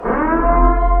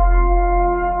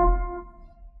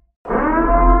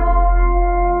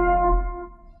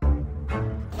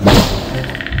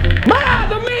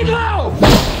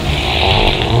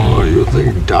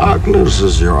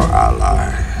as your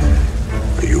ally.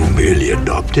 You merely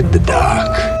adopted the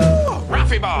dark.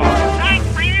 Raffy ball! Thanks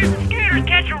for using Scooter to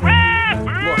catch a rat,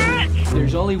 bitch! Look,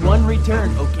 there's only one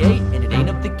return, okay? And it ain't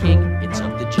of the king, it's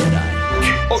of the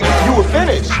Jedi. Oh, you were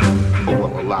finished! Oh,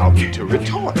 well, allow me to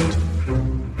retort.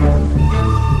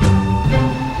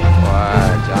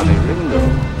 Why, Johnny Ringo,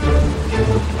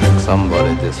 look like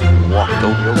somebody just walked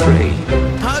over your grave.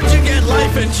 How'd you get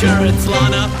life insurance,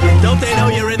 Lana? Don't they know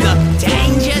you're in the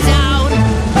danger zone?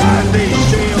 And these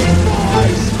shield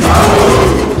boys!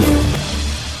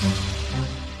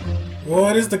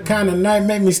 Boy, this the kind of night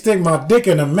make me stick my dick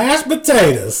in the mashed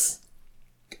potatoes.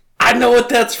 I know what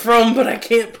that's from, but I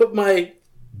can't put my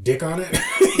Dick on it?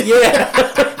 yeah.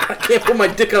 I can't put my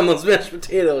dick on those mashed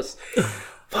potatoes.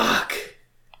 Fuck.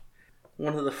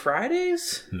 One of the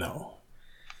Fridays? No.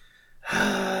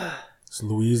 It's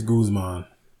Luis Guzman,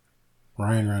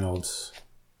 Ryan Reynolds,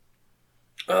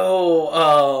 Chi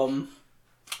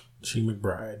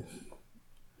McBride,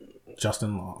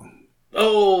 Justin Long,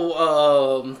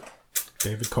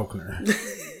 David Koechner.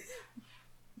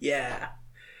 Yeah.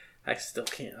 I still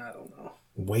can't. I don't know.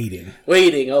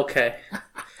 Waiting, okay.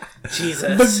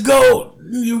 Jesus. The GOAT,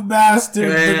 you bastard,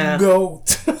 Yeah. the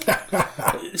GOAT.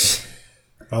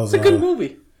 It's a good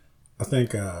movie. I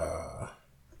think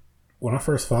when I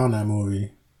first found that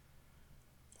movie,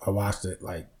 I watched it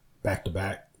like back to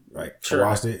back. Like Sure. I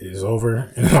watched it, it was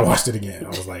over, and then I watched it again. I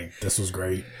was like, this was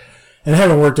great. And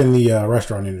having worked in the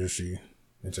restaurant industry,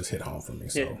 it just hit home for me.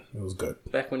 So Yeah. it was good.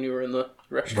 Back when you were in the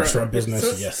Restaurant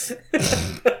business, yes.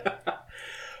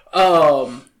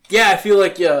 Yeah, I feel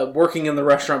like working in the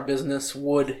restaurant business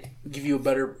would give you a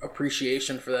better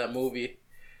appreciation for that movie,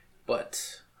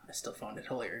 but I still found it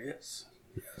hilarious.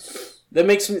 Yes. That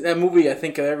makes me that movie. I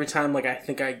think every time, like I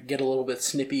think I get a little bit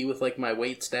snippy with like my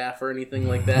wait staff or anything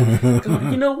like that.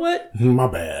 You know what? My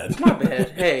bad. My bad.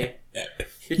 Hey,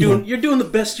 you're doing the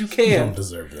best you You can. don't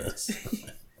deserve this.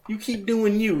 You keep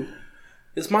doing you.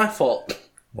 It's my fault.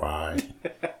 Why?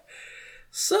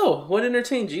 So, what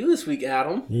entertained you this week,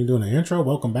 Adam? You ain't doing the intro?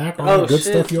 Welcome back. All the good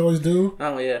shit. stuff you always do.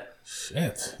 Oh yeah.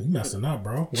 Shit, you messing up,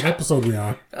 bro. What episode we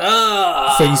on?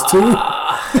 Ah. Phase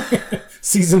 2?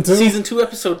 Season 2? Season 2,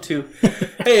 Episode 2.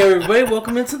 Hey, everybody,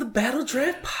 welcome into the Battle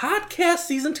Draft Podcast,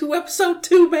 Season 2, Episode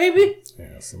 2, baby.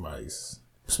 Yeah, somebody's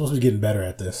supposed to be getting better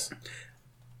at this.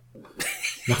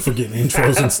 Not forgetting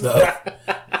intros and stuff.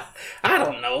 I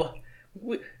don't know.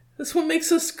 This one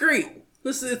makes us great.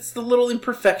 It's the little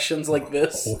imperfections like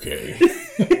this. Okay.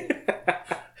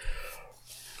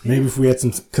 Maybe if we had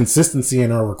some consistency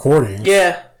in our recording.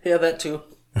 Yeah, that too.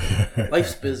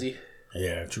 Life's busy.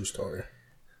 Yeah, true story.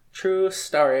 True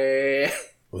story. At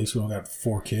least we don't got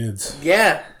 4 kids.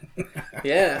 Yeah.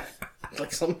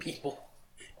 Like some people.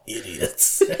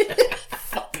 Idiots.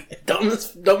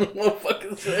 Dumbest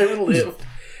motherfuckers that ever lived.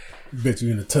 Bet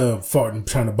you in the tub farting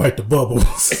trying to bite the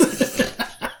bubbles.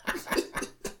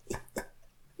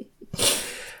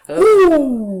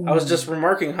 I was just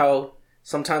remarking how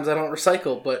sometimes I don't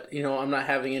recycle, but I'm not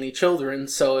having any children,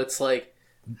 so it's like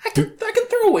I can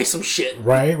throw away some shit.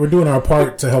 Right? We're doing our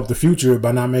part to help the future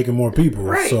by not making more people.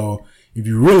 Right. So if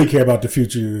you really care about the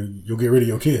future, you'll get rid of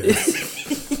your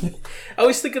kids. I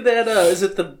always think of that, is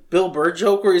it the Bill Burr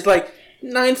joke where he's like,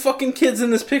 9 fucking kids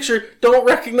in this picture, don't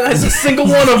recognize a single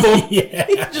one of them. Yeah.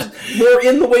 Just more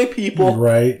in the way people.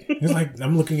 Right. It's like,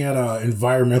 I'm looking at an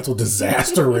environmental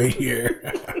disaster right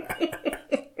here.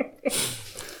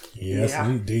 Yes, Yeah.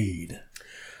 indeed.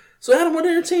 So Adam, what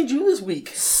entertained you this week?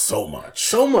 So much.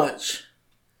 So much.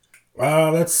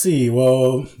 Let's see.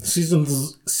 Well,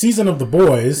 season of The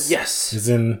Boys. Yes. Is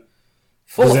in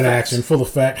Full effect. action, full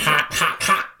effect,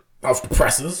 hot off the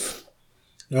presses.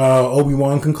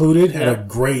 Obi-Wan concluded, had a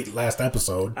great last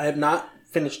episode. I have not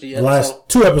finished it yet. The last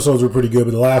 2 episodes were pretty good,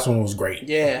 but the last one was great.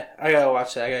 Yeah, I gotta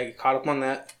watch that. I gotta get caught up on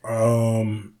that.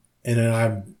 And then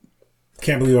I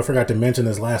can't believe I forgot to mention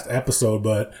this last episode,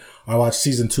 but I watched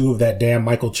season 2 of that damn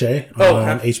Michael Che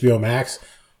on HBO Max.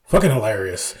 Fucking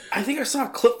hilarious. I think I saw a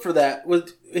clip for that.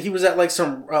 He was at like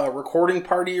some recording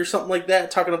party or something like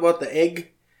that, talking about the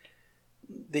egg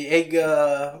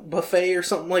buffet or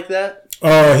something like that.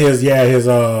 Oh, his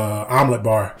omelet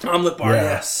bar. Omelet bar, Yeah.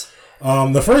 yes.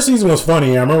 The first season was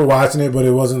funny. I remember watching it, but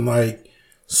it wasn't like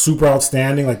super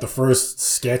outstanding. Like the first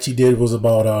sketch he did was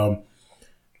about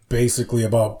basically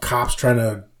about cops trying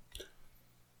to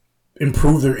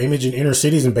improve their image in inner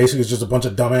cities, and basically it's just a bunch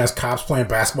of dumbass cops playing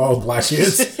basketball with black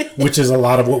kids, which is a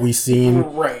lot of what we've seen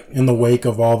in the wake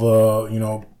of all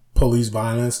the police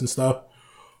violence and stuff.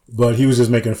 But he was just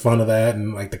making fun of that,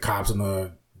 and like the cops in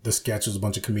the sketch was a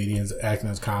bunch of comedians acting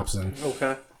as cops, and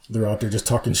They're out there just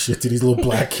talking shit to these little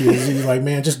black kids. And he's like,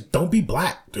 man, just don't be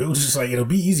black, dude. It's just like, it'll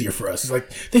be easier for us. He's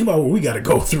like, think about what we got to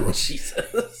go through.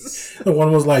 Jesus. The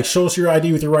one was like, show us your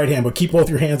ID with your right hand, but keep both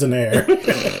your hands in the air.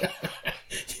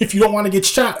 If you don't want to get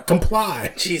shot,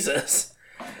 comply. Jesus.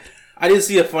 I did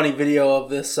see a funny video of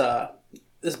this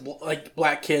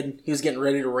black kid. He was getting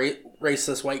ready to race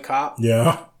this white cop.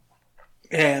 Yeah.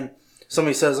 And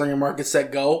somebody says, on your mark, get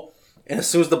set, go. And as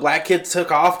soon as the black kid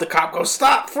took off, the cop goes,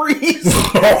 stop, freeze.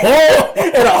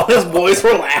 And all his boys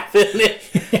were laughing.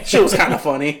 Shit was kind of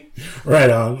funny. Right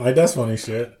on. Like, that's funny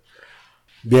shit.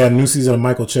 Yeah, new season of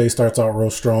Michael Che starts out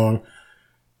real strong.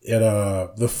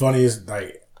 The funniest,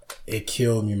 like, it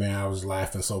killed me, man. I was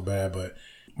laughing so bad. But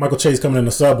Michael Che's coming in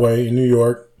the subway in New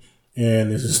York,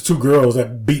 and there's just two girls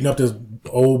that beating up this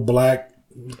old black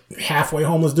halfway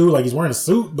homeless dude. Like, he's wearing a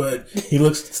suit, but he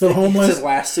looks still homeless. It's his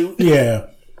last suit. Yeah.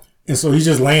 And so he's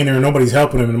just laying there and nobody's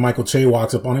helping him. And Michael Che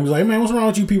walks up on him. He's like, man, what's wrong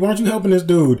with you people? Aren't you helping this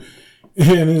dude?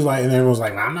 And he's like, and everyone's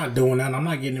like, nah, I'm not doing that. I'm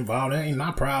not getting involved. That ain't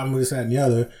my problem. This, that, and the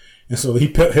other. And so he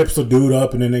hips the dude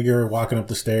up, and then they go walking up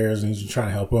the stairs, and he's just trying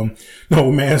to help him.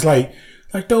 No, man, it's like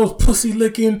those pussy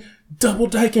licking, double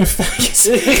dyking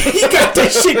faggots. He got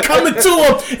that shit coming to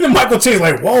him. And then Michael Che's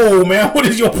like, whoa, man, what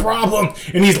is your problem?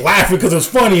 And he's laughing because it's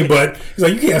funny, but he's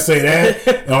like, you can't say that.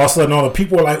 And all of a sudden, all the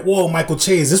people are like, whoa, Michael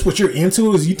Che, is this what you're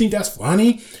into? You think that's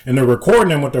funny? And they're recording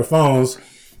them with their phones.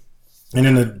 And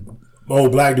then the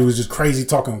old black dude was just crazy,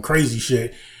 talking crazy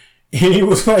shit. And he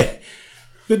was like,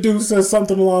 the dude says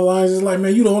something along the lines, he's like,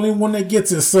 man, you the only one that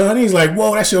gets it, son. He's like,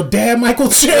 whoa, that's your dad, Michael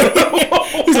Che?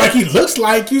 He's like, he looks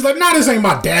like, he's like, nah, this ain't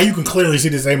my dad. You can clearly see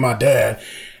this ain't my dad.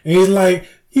 And he's like,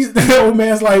 the old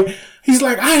man's like, he's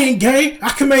like, I ain't gay. I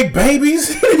can make babies.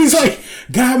 And he's like,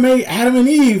 God made Adam and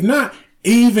Eve, not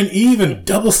Eve and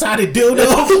double-sided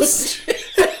dildos.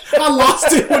 I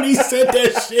lost it when he said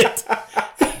that shit.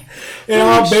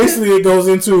 And basically it goes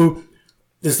into,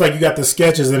 it's like you got the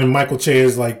sketches and then Michael Che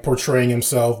is like portraying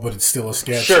himself, but it's still a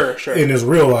sketch in his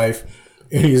real life.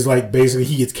 And he's like, basically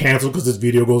he gets canceled because this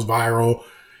video goes viral.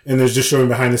 And there's just showing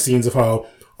behind the scenes of how,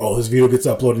 this video gets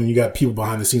uploaded and you got people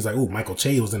behind the scenes like, ooh, Michael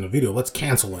Che was in the video. Let's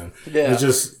cancel him. Yeah. It's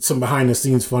just some behind the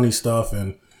scenes funny stuff.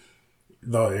 And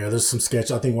there's some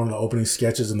sketch. I think one of the opening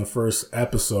sketches in the first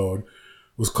episode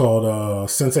was called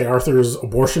Sensei Arthur's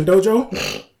Abortion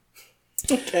Dojo.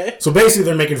 Okay. So basically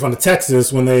they're making fun of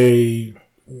Texas when they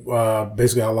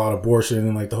basically outlawed abortion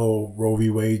and like the whole Roe v.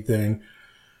 Wade thing.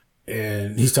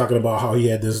 And he's talking about how he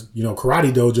had this,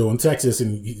 karate dojo in Texas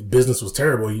and business was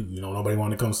terrible. Nobody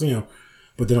wanted to come see him.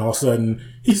 But then all of a sudden,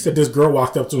 he said this girl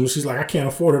walked up to him and she's like, I can't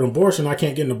afford an abortion. I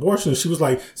can't get an abortion. And she was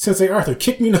like, Sensei Arthur,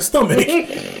 kick me in the stomach.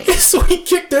 And so he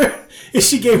kicked her and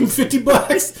she gave him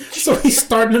 $50. So he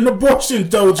started an abortion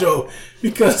dojo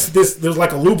because there's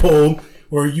like a loophole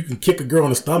where you can kick a girl in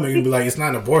the stomach and be like, it's not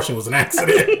an abortion, it was an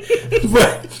accident.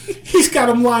 But he's got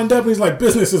them lined up and he's like,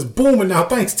 business is booming now,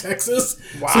 thanks, Texas.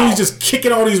 Wow. So he's just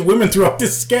kicking all these women throughout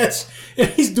this sketch. And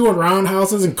he's doing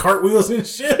roundhouses and cartwheels and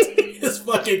shit. It's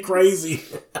fucking crazy.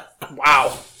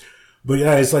 Wow. But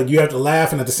yeah, it's like you have to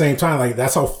laugh, and at the same time, like,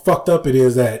 that's how fucked up it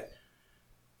is that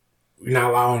you're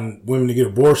not allowing women to get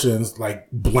abortions, like,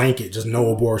 blanket, just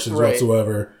no abortions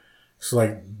whatsoever. It's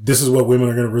like, this is what women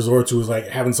are going to resort to, is like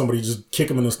having somebody just kick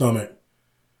them in the stomach.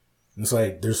 And it's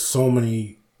like, there's so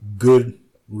many good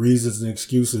reasons and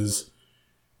excuses,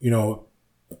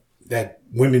 that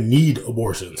women need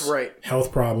abortions. Right.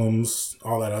 Health problems,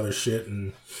 all that other shit,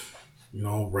 and,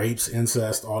 rapes,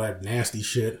 incest, all that nasty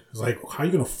shit. It's like, how are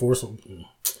you going to force them?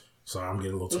 Sorry, I'm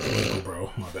getting a little too political,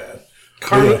 bro. My bad.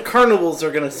 Carnivals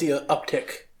are going to see an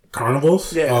uptick.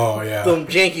 Carnivals? Yeah. Oh, yeah. The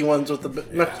janky ones with the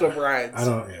messed up rides.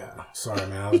 Sorry,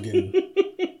 man. I was getting...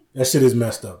 That shit is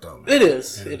messed up, though, man. It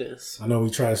is. And it is. I know we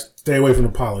try to stay away from the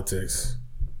politics.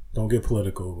 Don't get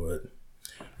political, but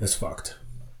it's fucked.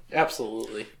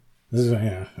 Absolutely. This is,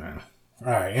 yeah.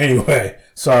 All right. Anyway,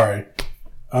 sorry.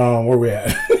 Where we at?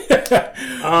 You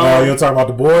want to talk about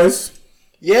The Boys?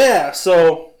 Yeah.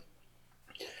 So,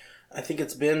 I think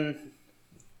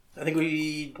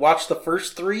we watched the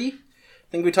first 3. I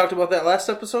think we talked about that last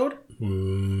episode.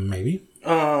 Maybe. It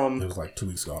was like 2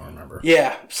 weeks ago, I remember.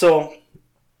 Yeah. So,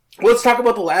 let's talk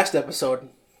about the last episode.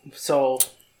 So...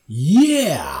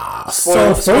 Yeah.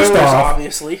 Spoilers,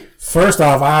 obviously. First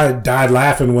off, I died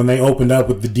laughing when they opened up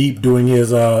with the Deep doing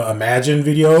his Imagine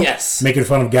video. Yes. Making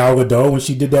fun of Gal Gadot when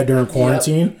she did that during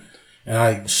quarantine. Yep.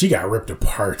 And she got ripped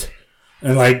apart.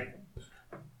 And like,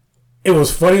 it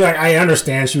was funny. Like, I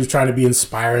understand she was trying to be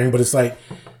inspiring, but it's like,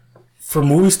 for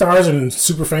movie stars and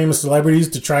super famous celebrities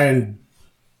to try and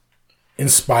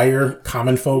inspire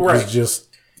common folk is just,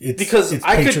 it's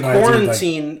I could patronizing,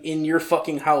 quarantine in your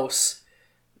fucking house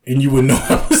and you would know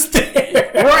I was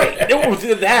there. Right. It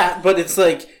was that, but it's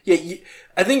like,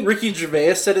 I think Ricky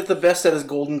Gervais said it the best at his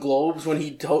Golden Globes when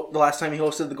the last time he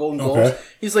hosted the Golden Globes.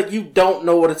 He's like, you don't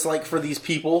know what it's like for these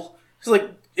people. He's like,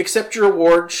 accept your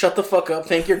award, shut the fuck up,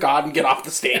 thank your God, and get off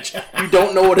the stage. You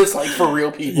don't know what it's like for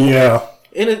real people. Yeah.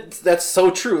 And that's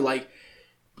so true. Like,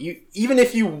 even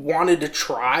if you wanted to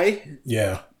try,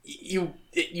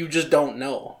 you just don't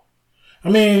know. I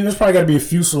mean, there's probably got to be a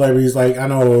few celebrities. Like, I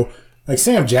know, like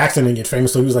Sam Jackson didn't get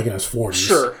famous until he was like in his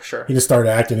 40s. Sure. He just started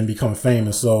acting and become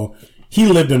famous. So he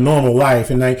lived a normal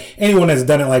life. And like anyone that's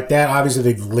done it like that, obviously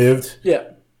they've lived. Yeah.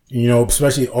 You know,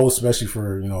 especially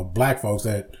for, you know, black folks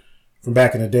that from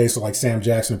back in the day. So like Sam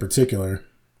Jackson in particular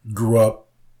grew up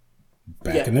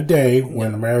back in the day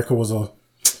when America was a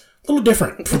little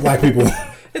different for black people.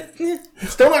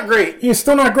 Still not great. Yeah, it's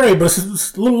still not great, but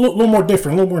it's a little more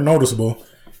different, a little more noticeable.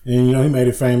 And, you know, he made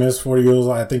it famous. 40 years,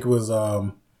 I think it was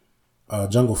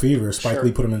Jungle Fever. Spike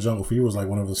Lee put him in Jungle Fever. It was like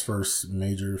one of his first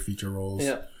major feature roles.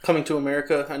 Yeah. Coming to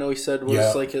America, I know he said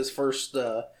was like his first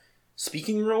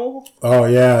speaking role. Oh,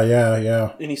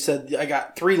 yeah. And he said, I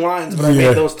got 3 lines, but I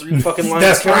made those 3 fucking lines.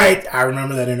 That's right. I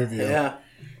remember that interview. Yeah.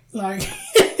 Like,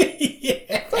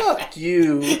 fuck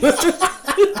you.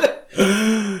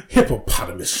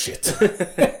 Hippopotamus shit.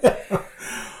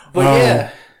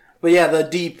 But yeah, the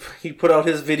Deep, he put out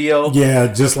his video.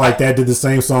 Yeah, just like that, did the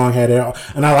same song, had it.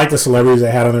 And I like the celebrities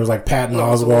that had on there. It was like Patton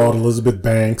Oswalt, Elizabeth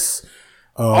Banks.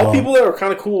 All people that were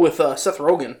kind of cool with Seth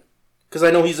Rogen. Because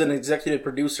I know he's an executive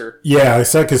producer. Yeah,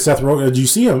 because Seth Rogen, did you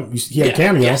see him? He had a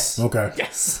cameo? Yes. Okay.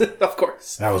 Yes, of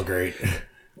course. That was great.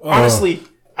 Honestly,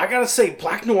 I gotta say,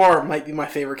 Black Noir might be my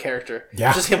favorite character.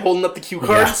 Yeah. Just him holding up the cue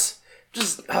cards. Yeah.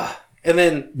 Just, and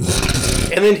then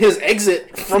his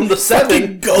exit from the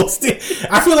 7. Ghosting.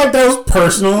 I feel like that was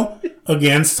personal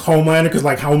against Homelander because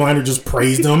like Homelander just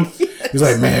praised him. Yes. He's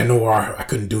like, man, Noir, I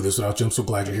couldn't do this without you. I'm so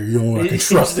glad you're here. You're the one I can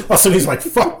trust. Also, he's like,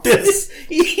 fuck this.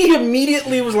 He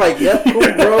immediately was like, yep, cool,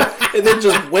 bro. And then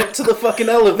just went to the fucking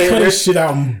elevator. Cut his shit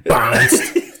out and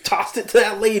bounced. Tossed it to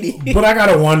that lady. But I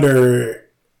gotta wonder,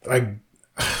 like,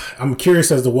 I'm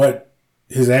curious as to what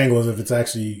his angle is, if it's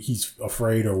actually he's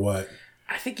afraid or what.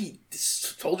 I think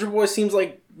Soldier Boy seems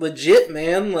like legit,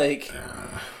 man. Like,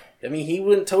 I mean, he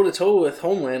went toe to toe with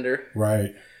Homelander,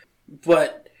 right?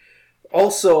 But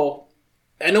also,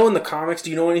 I know in the comics. Do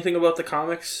you know anything about the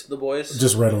comics, The Boys?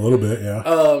 Just read a little bit,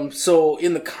 yeah. So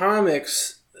in the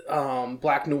comics,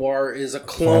 Black Noir is a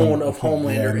clone of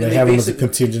Homelander, yeah, and they have him as a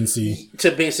contingency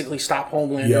to basically stop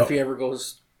Homelander if he ever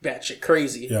goes batshit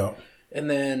crazy. Yeah, and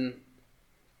then.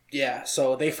 Yeah,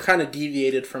 so they've kind of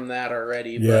deviated from that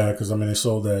already. Yeah, because, I mean, they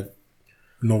sold that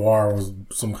Noir was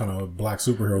some kind of black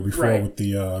superhero before with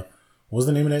the, what was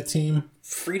the name of that team?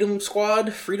 Freedom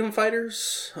Squad? Freedom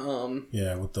Fighters?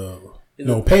 Yeah, with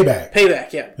Payback.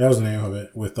 Payback, yeah. That was the name of it,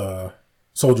 with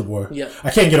Soldier Boy. Yeah.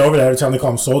 I can't get over that. Every time they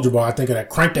call him Soldier Boy, I think of that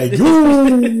Crank That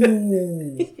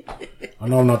You. I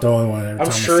know I'm not the only one.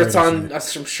 I'm sure it's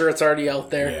already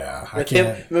out there. Yeah, with him.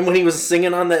 Remember when he was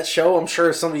singing on that show? I'm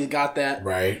sure somebody's got that.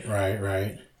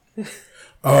 Right.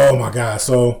 Oh my god!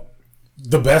 So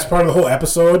the best part of the whole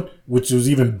episode, which was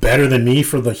even better than me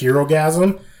for the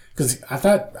Hero-gasm, because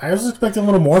I was expecting a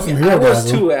little more from Hero-gasm. I was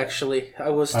too, actually.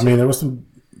 I mean, there was some.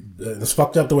 It's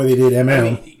fucked up the way they did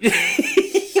MM.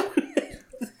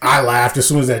 I laughed as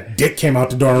soon as that dick came out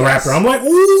the door and rapped her. I'm like,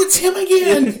 ooh, it's him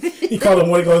again. He called him,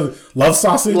 what he goes, Love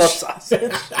Sausage? Love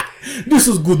Sausage. This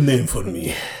is a good name for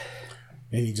me.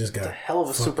 And he just got a hell of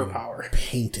a superpower.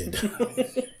 Painted.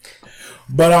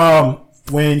 But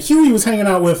when Huey was hanging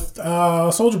out with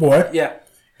Soldier Boy,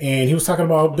 and he was talking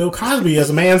about Bill Cosby as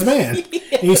a man's man,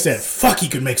 and he said, fuck, he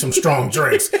could make some strong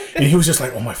drinks. And he was just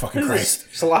like, oh my fucking Christ.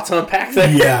 There's a lot to unpack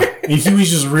there. Yeah. And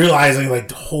Huey's just realizing,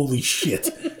 like, holy shit.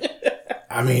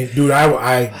 I mean, dude,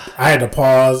 I had to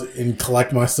pause and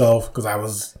collect myself because I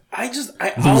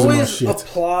always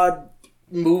applaud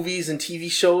movies and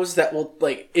TV shows that will,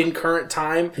 like, in current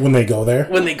time when they go there.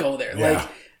 Yeah.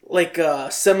 Like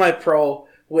Semi-Pro,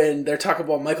 when they're talking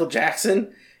about Michael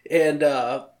Jackson and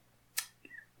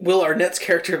Will Arnett's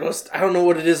character goes, I don't know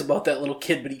what it is about that little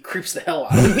kid, but he creeps the hell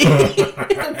out of me.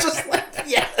 I'm just like,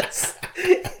 yes.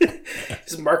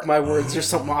 Just mark my words, there's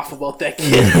something off about that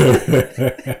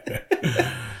kid.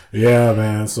 Yeah,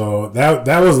 man. So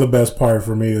that was the best part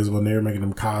for me, is when they were making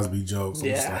them Cosby jokes.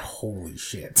 I was like, holy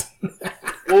shit.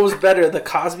 What was better, the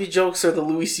Cosby jokes or the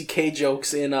Louis C.K.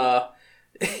 jokes in was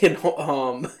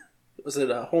it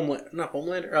Homeland? Not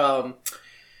Homelander.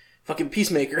 Fucking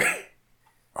Peacemaker.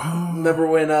 Remember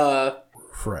when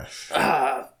Fresh.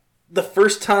 The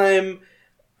first time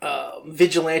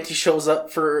Vigilante shows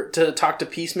up to talk to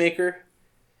Peacemaker,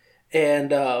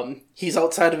 And he's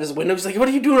outside of his window. He's like, "What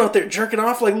are you doing out there, jerking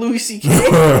off like Louis C.K.?"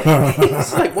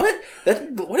 He's like, "What?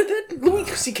 What did that Louis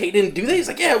C.K. didn't do that?" He's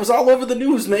like, "Yeah, it was all over the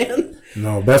news, man."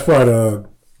 No, best part of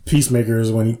Peacemaker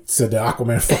is when he said that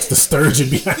Aquaman fucks the sturgeon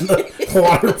behind the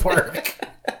water park.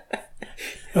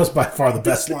 That was by far the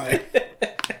best line.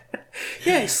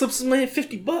 Yeah, he slips his man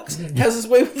 $50, has his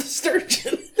way with the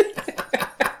sturgeon.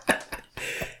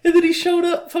 And then he showed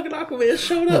up. Fucking Aquaman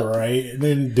showed up. Right. And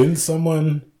then didn't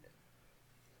someone...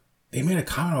 They made a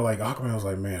comment like Aquaman was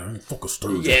like, "Man, I'm fuck a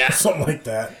sturgeon." Yeah. Something like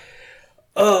that.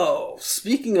 Oh,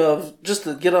 speaking of, just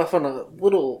to get off on a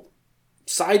little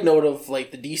side note of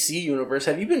like the DC universe,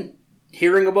 have you been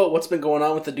hearing about what's been going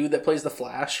on with the dude that plays the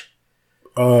Flash?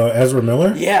 Ezra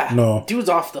Miller? Yeah. No. Dude's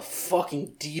off the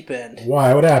fucking deep end.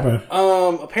 Why? What happened?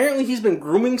 Apparently he's been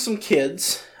grooming some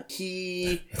kids.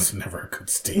 That's never a good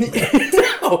statement.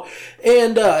 No.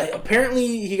 And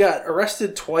apparently he got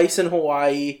arrested twice in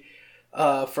Hawaii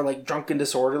for like drunk and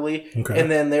disorderly. Okay. And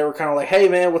then they were kind of like, "Hey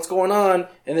man, what's going on?"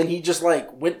 And then he just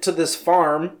like went to this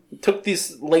farm, took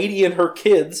this lady and her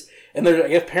kids, and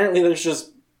apparently there's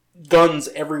just guns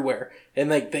everywhere. And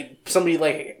like somebody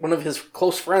like one of his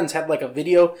close friends had like a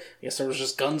video. I guess there was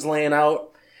just guns laying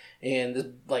out, and this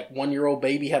like 1-year-old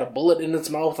baby had a bullet in its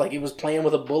mouth, like he was playing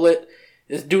with a bullet.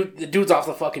 The dude's off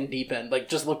the fucking deep end. Like,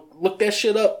 just look that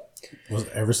shit up. Was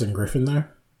Everson Griffin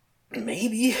there?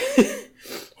 Maybe.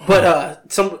 But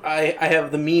I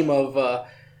have the meme of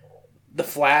the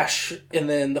Flash and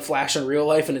then the Flash in real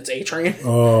life, and it's A-Train.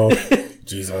 Oh,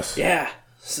 Jesus. Yeah,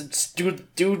 so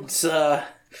dude's out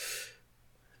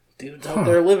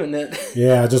there living it.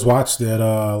 Yeah, I just watched that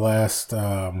last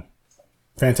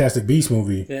Fantastic Beasts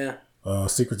movie. Yeah.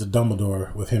 Secrets of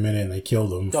Dumbledore with him in it, and they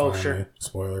killed him. Oh, finally. sure.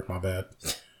 Spoiler, my bad.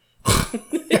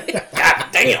 God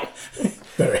damn.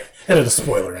 Better edit a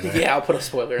spoiler in there. Yeah, I'll put a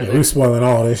spoiler in there. We're spoiling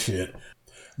all this shit.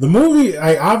 The movie,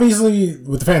 I obviously,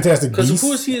 with the Fantastic Beasts... Because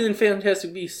who is he in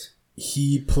Fantastic Beasts?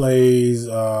 He plays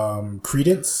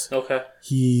Credence. Okay.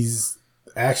 He's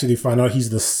actually, find out he's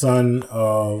the son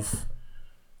of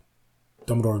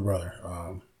Dumbledore's brother,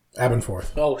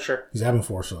 Abernforth. Oh, sure. He's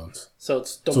Abernforth's sons. So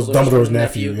it's Dumbledore's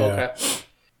nephew. Yeah. Okay.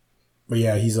 But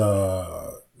yeah, he's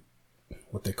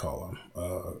what they call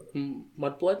him?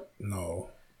 Mudblood? No.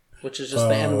 Which is just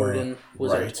the N-word in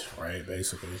Wizard. Right,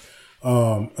 basically.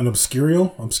 An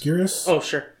Obscurus. Oh,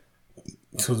 sure.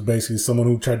 So it's basically someone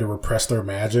who tried to repress their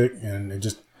magic, and it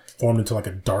just formed into like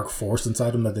a dark force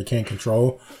inside them that they can't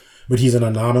control. But he's an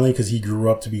anomaly because he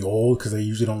grew up to be old, because they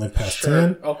usually don't live past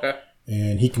 10. Okay.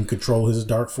 And he can control his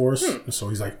dark force. So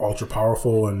he's like ultra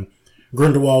powerful, and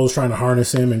Grindelwald was trying to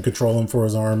harness him and control him for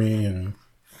his army. And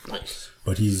Nice.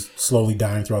 But he's slowly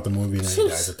dying throughout the movie, and then he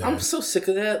dies at the end. I'm so sick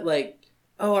of that. Like,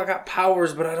 oh, I got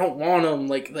powers, but I don't want them.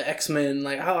 Like the X-Men.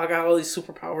 Like, oh, I got all these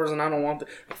superpowers, and I don't want them.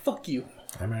 Fuck you.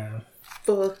 Hey, man.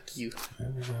 Fuck you. I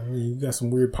mean, you got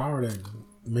some weird power that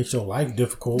makes your life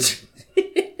difficult.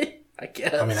 I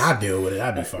guess. I mean, I'd deal with it.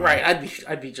 I'd be fine. Right,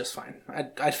 I'd be just fine.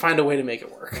 I'd find a way to make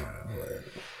it work.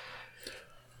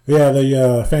 Yeah,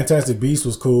 the Fantastic Beast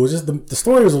was cool. It's just the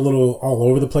story was a little all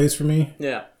over the place for me.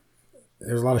 Yeah.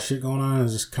 There's a lot of shit going on.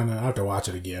 It's just kind of, I have to watch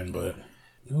it again, but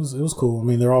it was cool. I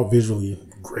mean, they're all visually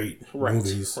great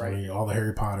movies. Right. I mean, all the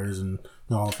Harry Potters and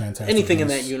all the Fantastic Anything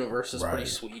Beasts. in that universe is pretty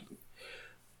sweet.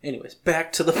 Anyways,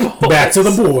 back to the boys. Back to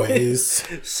the boys.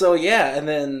 So yeah, and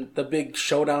then the big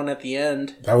showdown at the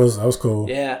end. That was cool.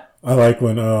 Yeah. I like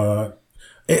when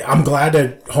I'm glad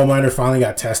that Homelander finally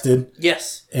got tested.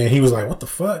 Yes. And he was like, "What the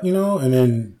fuck?" You know, and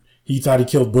then he thought he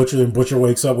killed Butcher, and Butcher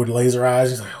wakes up with laser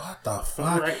eyes. He's like, "What the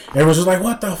fuck?" Right. Everyone's just like,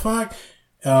 "What the fuck?"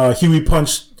 Huey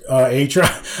punched A-Train.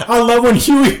 I love when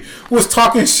Huey was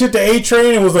talking shit to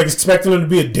A-Train and was like expecting him to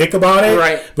be a dick about it.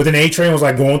 Right. But then A-Train was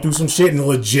like going through some shit and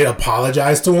legit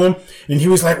apologized to him. And he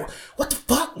was like, "What the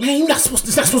fuck, man? It's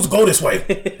not supposed to go this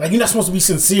way. Like, you're not supposed to be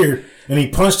sincere." And he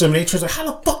punched him, and A-Train's like,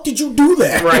 "How the fuck did you do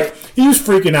that?" Right. He was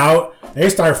freaking out. They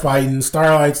start fighting.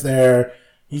 Starlight's there.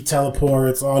 He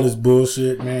teleports. All this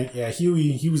bullshit, man. Yeah,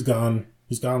 Huey, he was gone.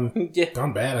 He's gone. Yeah.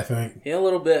 Gone bad, I think. Yeah, a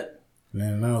little bit. And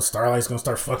then now Starlight's gonna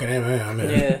start fucking him.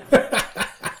 Yeah.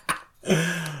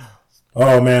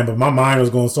 Oh man, but my mind was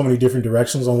going so many different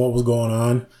directions on what was going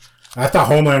on. I thought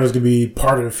Homelander was gonna be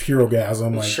part of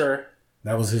Herogasm. Like, Sure.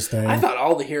 that was his thing. I thought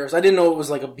all the heroes. I didn't know it was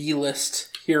like a B-list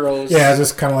heroes. Yeah, it's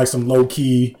just kind of like some low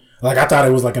key. Like, I thought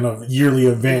it was like a yearly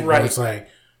event where Right. it's like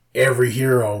every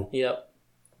hero Yep.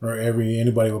 or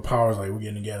anybody with powers, like, we're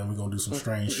getting together and we're gonna do some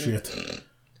strange shit.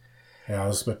 Yeah, I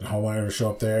was expecting Homelander to show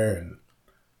up there and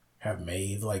have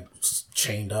Maeve like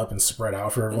chained up and spread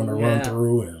out for everyone to run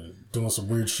through and doing some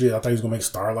weird shit. I thought he was gonna make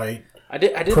Starlight I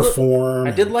did perform.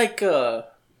 I did like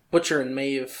Butcher and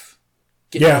Maeve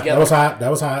getting Yeah, together. that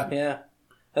was hot. Yeah.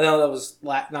 I know that was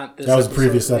not this. That was the episode.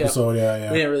 previous episode.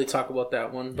 Yeah. We didn't really talk about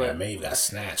that one, but maybe that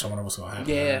snatch. I wonder what's gonna happen.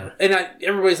 yeah. And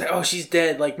everybody's like, "Oh, she's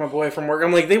dead." Like my boy from work.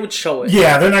 I'm like, they would show it.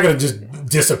 Yeah, they're not gonna just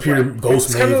disappear.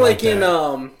 Ghost. It's kind of like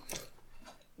in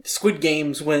Squid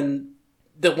Games when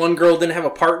the one girl didn't have a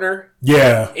partner.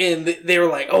 Yeah. And they were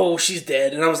like, "Oh, she's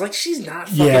dead," and I was like, "She's not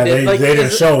fucking Yeah, dead." Like, they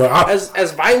didn't show it.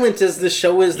 As violent as this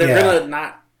show is, they're gonna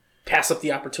not pass up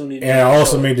the opportunity. And I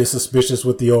also made it suspicious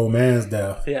with the old man's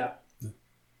death. Yeah.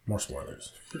 More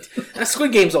spoilers. That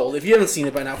Squid Game's old. If you haven't seen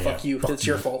it by now, fuck you. It's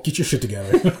your fault. Get your shit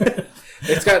together.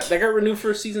 That got renewed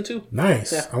for season 2.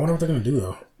 Nice. Yeah. I wonder what they're gonna do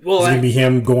though. Well, Is it gonna be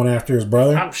him going after his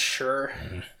brother? I'm sure.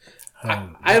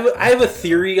 I have a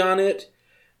theory on it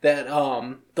that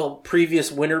the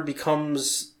previous winner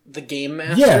becomes the game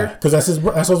master. Yeah, because that's his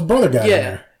brother got in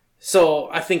there. So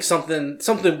I think something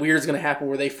weird is going to happen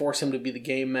where they force him to be the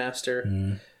game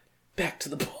master. Back to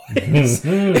the boys.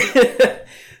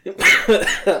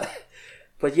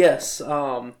 But yes,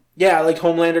 I liked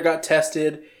Homelander got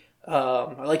tested.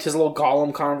 I liked his little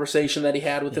Gollum conversation that he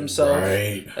had with himself.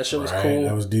 Right. That shit was cool.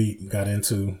 That was deep. Got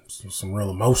into some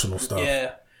real emotional stuff.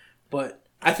 Yeah. But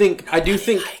I do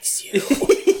think Likes you.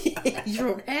 you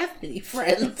don't have any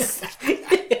friends.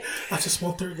 I just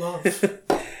want their love.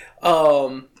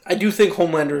 I do think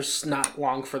Homelander's not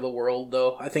long for the world,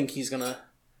 though. I think he's gonna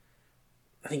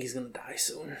die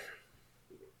soon.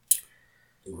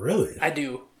 Really? I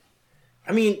do.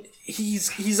 I mean,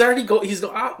 he's already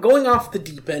going off the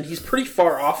deep end. He's pretty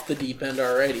far off the deep end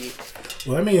already.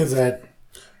 Well, that means that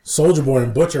Soldier Boy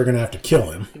and Butcher are gonna have to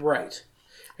kill him. Right.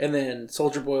 And then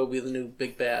Soldier Boy will be the new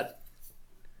big bad.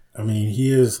 I mean,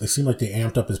 it seemed like they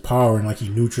amped up his power and like he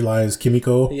neutralized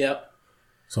Kimiko. Yep.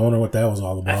 So I wonder what that was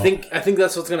all about. I think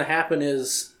that's what's going to happen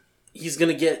is he's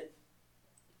going to get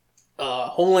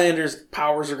Homelander's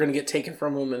powers are going to get taken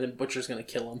from him, and then Butcher's going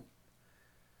to kill him.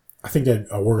 I think that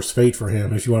a worse fate for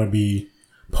him, if you want to be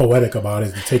poetic about it,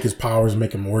 is to take his powers and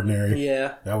make him ordinary.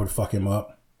 Yeah. That would fuck him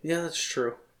up. Yeah, that's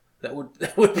true. That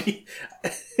would be.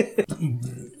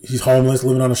 He's homeless,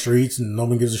 living on the streets, and no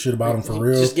one gives a shit about him for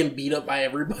real. Just getting beat up by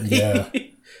everybody. Yeah.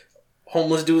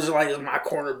 Homeless dudes are like, "This is my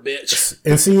corner, bitch."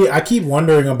 And see, I keep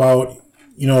wondering about,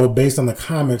 based on the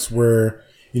comics where,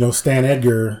 Stan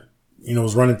Edgar,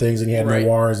 was running things and he had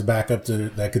Noir as a backup to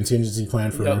that contingency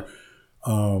plan for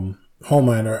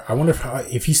Homelander. I wonder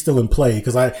if he's still in play,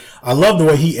 because I love the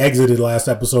way he exited last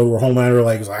episode where Homelander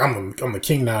was like, I'm the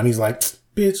king now, and he's like,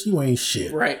 bitch, you ain't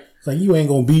shit. Right. It's like, you ain't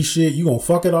gonna be shit. You gonna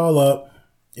fuck it all up.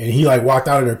 And he walked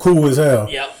out of there cool as hell.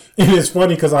 Yep. And it's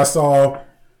funny because I saw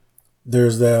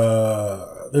there's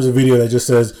a video that just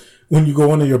says, when you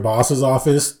go into your boss's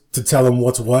office to tell him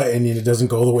what's what and then it doesn't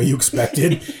go the way you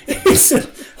expected. He said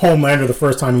Homelander, the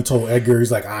first time he told Edgar,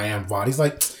 he's like, I am Vought. He's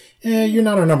like, you're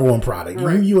not our number one product.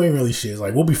 Right. You ain't really shit. It's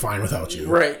like, we'll be fine without you.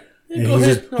 Right. And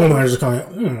Homelander's just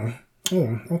kind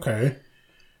of okay.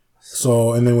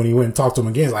 So, and then when he went and talked to him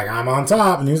again, he's like, I'm on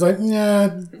top. And he was like,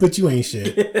 yeah, but you ain't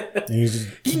shit. And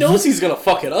he knows he's going to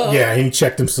fuck it up. Yeah, he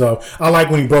checked himself. I like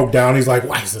when he broke down. He's like,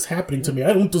 why is this happening to me?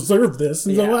 I don't deserve this.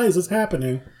 He's like, why is this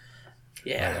happening?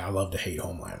 Yeah. I love to hate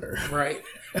Homelander. Right.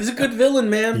 He's a good villain,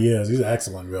 man. He is. He's an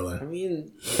excellent villain. I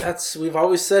mean, we've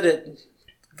always said it.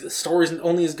 The story's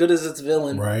only as good as its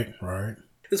villain. Right.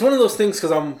 It's one of those things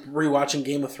because I'm rewatching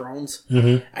Game of Thrones.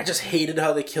 Mm-hmm. I just hated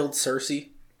how they killed Cersei.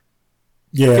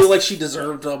 Yeah. I feel like she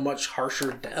deserved a much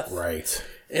harsher death. Right.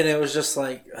 And it was just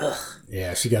like, ugh.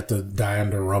 Yeah, she got to die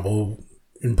under rubble,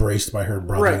 embraced by her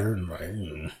brother. Right.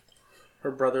 And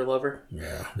her brother lover.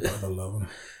 Yeah, brother lover.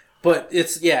 But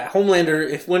it's,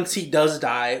 Homelander, once he does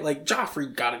die, like,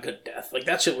 Joffrey got a good death. Like,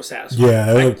 that shit was satisfying.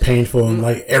 Yeah, it looked painful, and,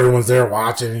 everyone's there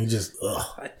watching, and he just,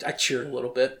 ugh. I cheered a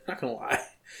little bit, not gonna lie.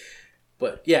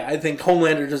 But, yeah, I think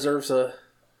Homelander deserves a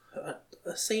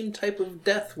same type of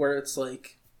death where it's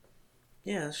like,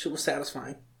 yeah, that shit was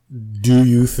satisfying. Do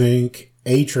you think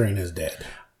A-Train is dead?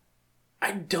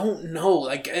 I don't know.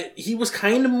 Like, he was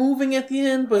kind of moving at the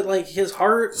end, but, his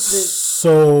heart...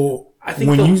 So, I think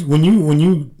when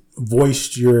you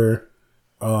voiced your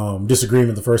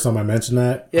disagreement the first time I mentioned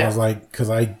that, I was like, because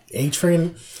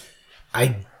A-Train,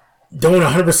 I don't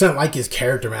 100% like his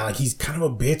character, man. Like, he's kind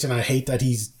of a bitch, and I hate that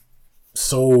he's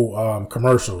so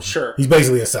commercial. Sure. He's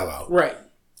basically a sellout. Right.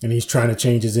 And he's trying to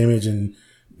change his image, and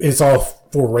it's all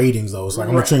for ratings, though. It's like,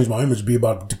 I'm going to change my image to be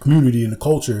about the community and the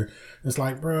culture. It's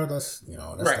like, bro, that's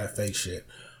that fake shit.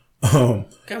 Got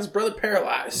his brother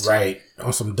paralyzed. Right.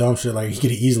 On some dumb shit. Like, he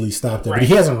could easily stop that. Right. But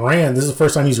he hasn't ran. This is the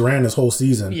first time he's ran this whole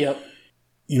season. Yep.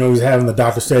 He's having the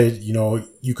doctor say,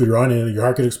 you could run and your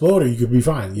heart could explode or you could be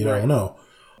fine. You don't know.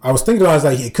 I was thinking, I was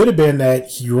like, it could have been that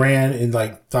he ran and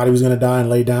like thought he was going to die and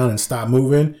lay down and stop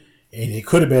moving. And it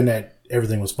could have been that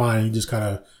everything was fine. He just kind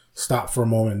of stopped for a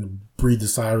moment and breathed a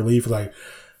sigh of relief. Like,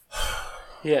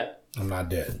 yeah, I'm not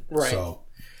dead. Right. So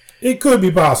it could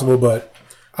be possible, but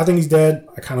I think he's dead.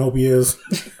 I kind of hope he is.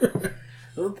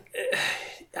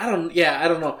 I don't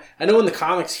know. I know in the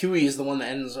comics, Huey is the one that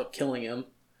ends up killing him.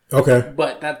 Okay.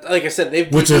 But that, like I said,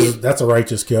 that's a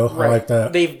righteous kill. Right. I like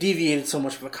that. They've deviated so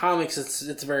much from the comics,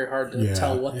 it's very hard to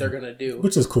tell what they're going to do.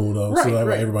 Which is cool, though. Right, so that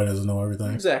right. Everybody doesn't know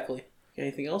everything. Exactly.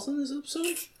 Anything else in this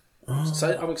episode?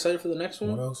 I'm excited for the next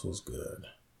one. What else was good?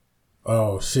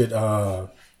 Oh, shit.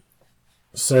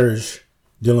 Serge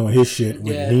dealing with his shit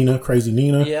with Nina, crazy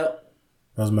Nina. Yep.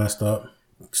 That was messed up.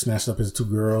 Snatched up his 2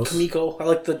 girls. Kamiko, I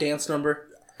like the dance number.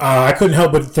 I couldn't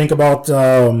help but think about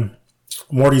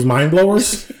Morty's Mind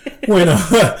Blowers when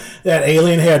that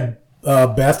alien had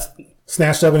Beth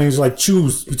snatched up and he was like,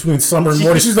 choose between Summer and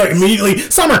Morty. She's like, immediately,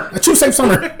 Summer! I choose same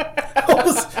Summer!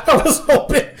 I was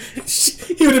hoping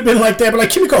he would have been like that, but like,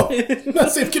 Kimiko!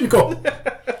 Not same Kimiko!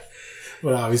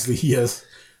 But obviously he has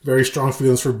very strong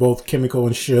feelings for both Kimiko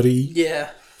and Shuri.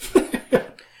 Yeah.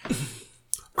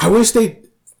 I wish they...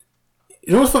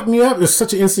 You know what fucked me up? It's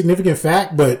such an insignificant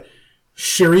fact, but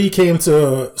Shuri came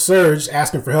to Serge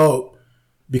asking for help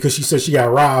because she said she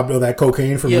got robbed of that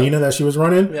cocaine from Nina that she was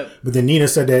running. Yep. But then Nina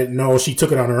said that, no, she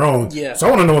took it on her own. Yeah. So I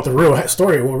want to know what the real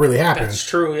story, what really happened. That's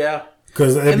true, yeah.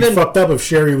 Because it'd be fucked up if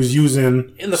Shuri was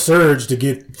using Serge to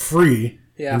get free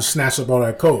and snatch up all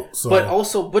that coke. So. But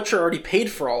also, Butcher already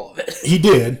paid for all of it. He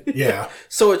did, yeah.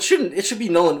 So it should be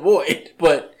null and void,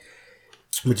 but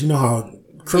you know how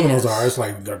criminals are. It's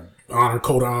like their honor,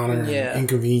 code of honor, and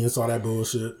inconvenience, all that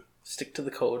bullshit. Stick to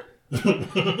the code.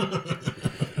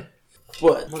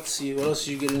 But let's see, what else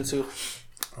did you get into?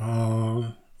 You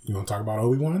want to talk about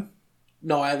Obi-Wan?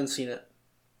 No, I haven't seen it.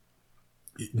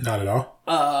 Not at all?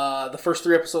 The first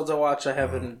 3 episodes I watched, I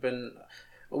haven't been...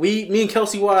 Me and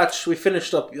Kelsey watched, we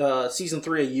finished up season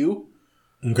 3 of You.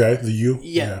 Okay, the You?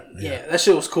 Yeah, that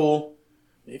shit was cool.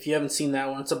 If you haven't seen that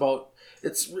one, it's about...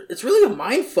 It's really a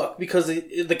mindfuck because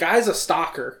the guy's a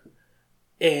stalker.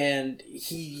 And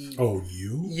he... Oh,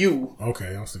 You? You.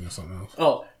 Okay, I was thinking of something else.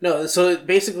 Oh, no. So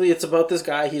basically it's about this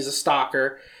guy. He's a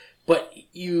stalker. But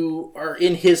you are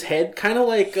in his head, kind of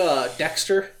like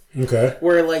Dexter. Okay.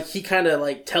 Where, like, he kind of,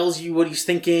 like, tells you what he's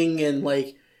thinking. And,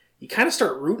 like, you kind of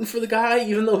start rooting for the guy,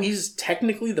 even though he's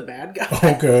technically the bad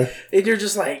guy. Okay. And you're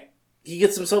just like... He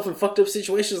gets himself in fucked up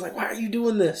situations. Like, why are you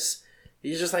doing this?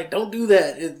 He's just like, don't do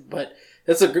that. But...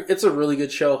 It's a really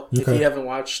good show. Okay. If you haven't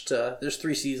watched, there's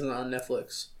 3 seasons on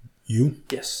Netflix. You?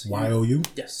 Yes. Y-O-U?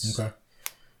 Yes. Okay.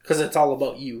 Because it's all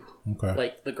about you. Okay.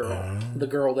 Like the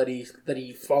girl that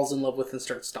he falls in love with and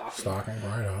starts stalking.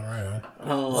 Right on.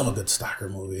 Love a good stalker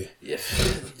movie. Yeah,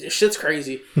 shit's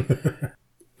crazy.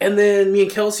 And then me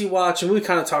and Kelsey watched, and we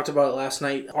kind of talked about it last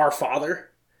night. Our Father.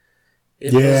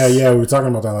 We were talking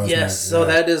about that last night. Yes. So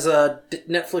that is a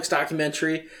Netflix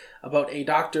documentary about a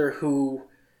doctor who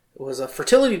was a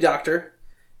fertility doctor,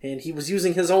 and he was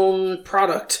using his own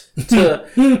product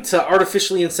to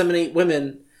artificially inseminate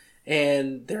women,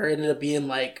 and there ended up being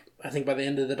like, I think by the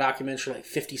end of the documentary, like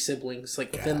 50 siblings,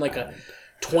 like within like a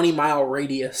 20-mile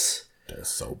radius. That's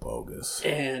so bogus.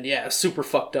 And yeah, super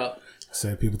fucked up. I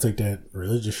said people take that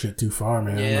religious shit too far,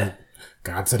 man. Yeah. Like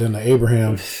God said unto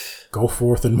Abraham, go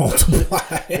forth and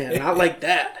multiply. Yeah, not like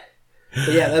that.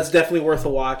 But yeah, that's definitely worth a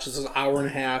watch. It's an hour and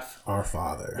a half. Our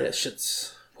Father. Yeah,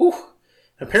 shit's... Whew.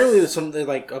 Apparently, there's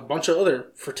like a bunch of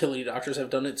other fertility doctors have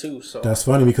done it too. So that's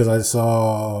funny because I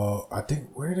think,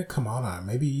 where did it come out on?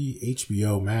 Maybe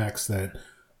HBO Max, that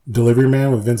Delivery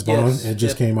Man with Vince Vaughn. It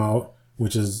just came out,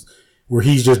 which is where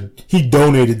he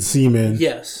donated semen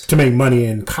to make money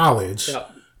in college.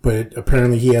 Yep. But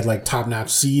apparently he had like top-notch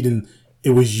seed and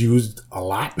it was used a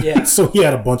lot. Yeah. So he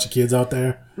had a bunch of kids out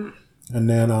there. And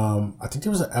then I think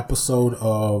there was an episode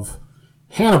of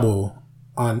Hannibal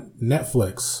on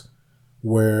Netflix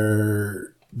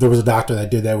where there was a doctor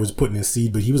that did that, was putting his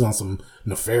seed, but he was on some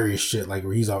nefarious shit, like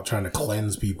where he's out trying to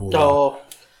cleanse people.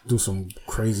 Do some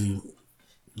crazy.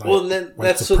 Like, well, and then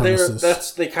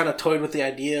they kind of toyed with the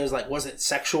idea. Is like, was it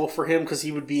sexual for him because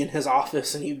he would be in his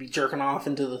office and he'd be jerking off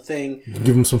into the thing,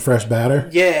 give him some fresh batter.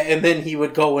 Yeah, and then he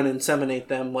would go and inseminate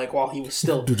them like while he was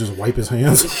still. Dude, just wipe his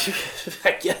hands.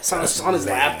 I guess on his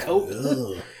lab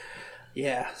coat.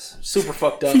 Yeah, super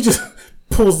fucked up. He just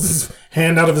pulls his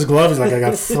hand out of his glove. He's like, I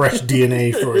got fresh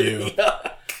DNA for you.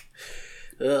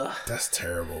 Ugh. That's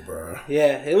terrible, bro.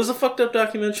 Yeah, it was a fucked up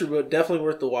documentary, but definitely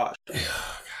worth the watch.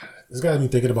 This got me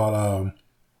thinking about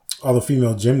all the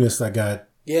female gymnasts that got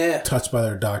touched by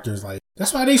their doctors. Like,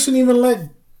 that's why they shouldn't even let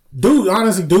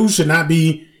dudes should not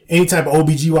be any type of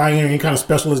OBGYN or any kind of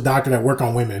specialist doctor that work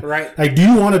on women. Right. Like, do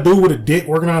you want to do with a dick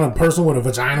working on a person with a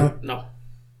vagina? No.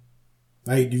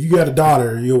 Like, if you got a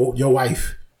daughter, your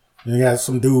wife, and you got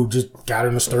some dude just got her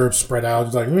in the stirrups spread out,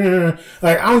 just like,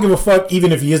 like, I don't give a fuck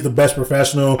even if he is the best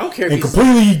professional. I don't care if and he's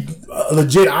completely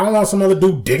legit. I don't want some other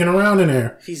dude digging around in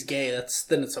there. If he's gay,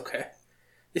 then it's okay.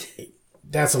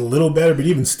 That's a little better, but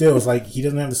even still, it's like he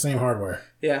doesn't have the same hardware.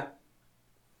 Yeah.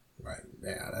 Right.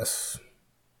 Yeah, that's...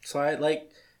 So I like...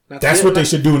 That's what they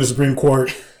should do in the Supreme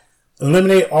Court.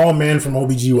 Eliminate all men from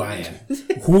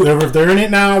OBGYN. Whoever, if they're in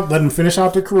it now, let them finish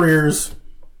out their careers.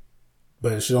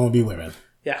 But it should only be women.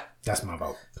 Yeah. That's my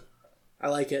vote. I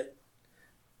like it.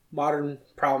 Modern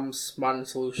problems, modern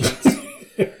solutions.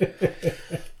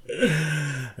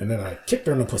 And then I kicked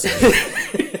her in the pussy.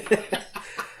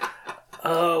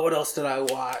 What else did I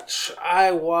watch?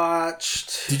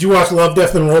 Did you watch Love,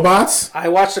 Death, and Robots? I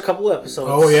watched a couple episodes.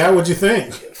 Oh, yeah? What'd you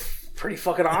think? Pretty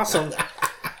fucking awesome.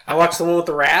 I watched the one with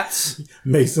the rats.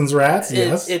 Mason's Rats,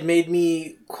 yes. It made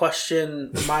me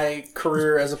question my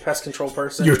career as a pest control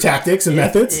person. Your tactics and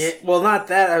methods? Well, not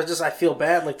that. I feel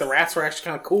bad. Like, the rats were actually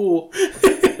kind of cool.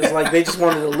 It's like they just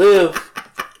wanted to live.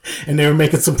 And they were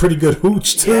making some pretty good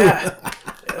hooch, too. Yeah.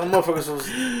 Them motherfuckers was...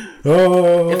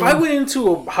 Oh. If I went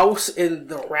into a house and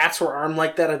the rats were armed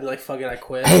like that, I'd be like, fuck it, I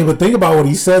quit. Hey, but think about what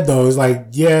he said, though. It's like,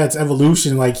 yeah, it's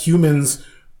evolution. Like, humans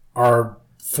are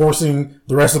forcing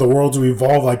the rest of the world to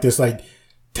evolve like this. Like,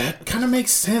 that kind of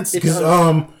makes sense. Because,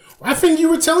 I think you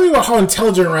were telling me about how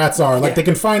intelligent rats are. Like, they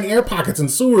can find air pockets and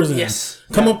sewers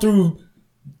and come up through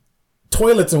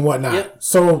toilets and whatnot. Yep.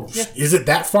 So, is it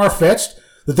that far-fetched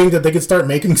to think that they could start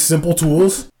making simple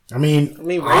tools? I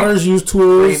mean otters use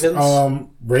tools.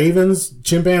 Ravens,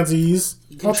 chimpanzees,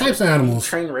 all types of animals.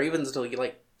 Train ravens to,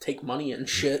 like, take money and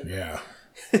shit. Yeah.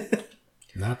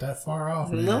 Not that far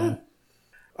off, man. No.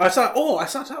 I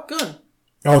saw Top Gun.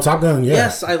 Oh, Top Gun, yeah.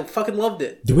 Yes, I fucking loved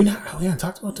it. Did we not? Oh, yeah,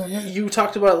 talked about that yet? You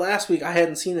talked about it last week. I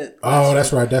hadn't seen it. Oh,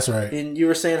 that's right. And you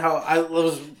were saying how I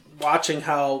was watching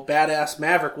how badass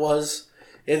Maverick was.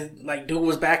 And, like, dude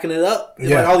was backing it up.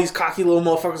 And, like, all these cocky little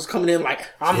motherfuckers coming in like,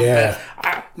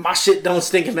 my shit don't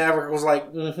stink. And Maverick was like,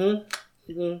 okay.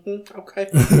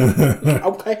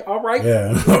 Okay, all right.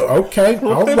 Yeah. Okay,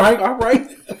 all right.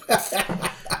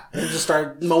 And just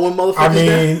started mowing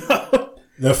motherfuckers down.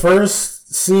 The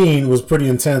first scene was pretty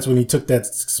intense when he took that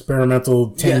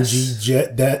experimental 10G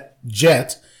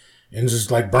jet and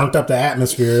just, like, burnt up the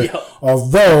atmosphere. Yep.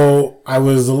 Although I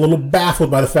was a little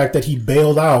baffled by the fact that he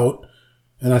bailed out.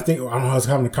 And I don't know, I was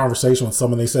having a conversation with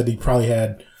someone. They said he probably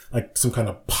had, like, some kind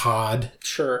of pod.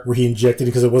 Sure. Where he injected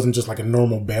it because it wasn't just, like, a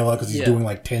normal bailout because he's doing,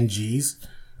 like, 10 Gs.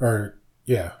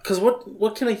 Because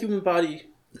what can a human body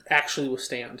actually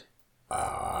withstand?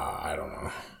 I don't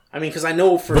know. I mean, because I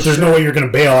know for But there's no way you're going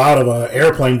to bail out of an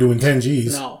airplane doing 10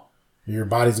 Gs. No. Your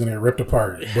body's going to get ripped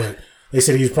apart. But they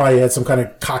said he probably had some kind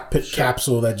of cockpit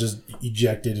capsule that just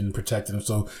ejected and protected him.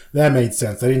 So that made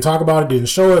sense. They didn't talk about it, didn't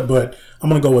show it, but I'm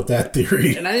going to go with that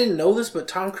theory. And I didn't know this, but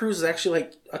Tom Cruise is actually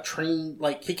like a trained,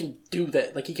 like he can do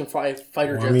that. Like he can fly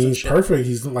fighter jets. I mean, he's perfect.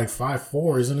 He's like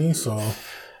 5'4", isn't he? So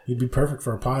he'd be perfect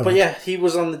for a pilot. But yeah, he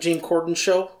was on the James Corden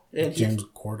show. And James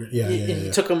Corden,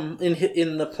 he took him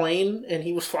in the plane, and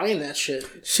he was flying that shit.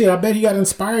 Shit, I bet he got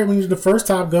inspired when he was the first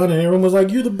Top Gun, and everyone was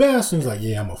like, "You're the best." And he's like,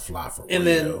 "Yeah, I'm gonna fly for real." And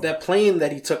then that plane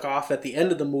that he took off at the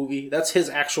end of the movie, that's his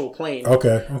actual plane.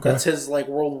 Okay. That's his like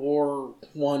World War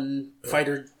I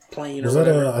fighter plane. Was that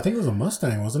I think it was a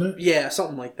Mustang, wasn't it? Yeah,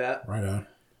 something like that. Right on.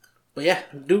 But yeah,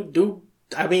 dude.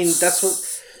 I mean,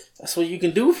 that's what you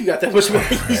can do if you got that much money.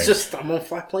 Right. He's just, I'm gonna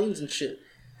fly planes and shit.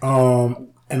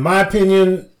 In my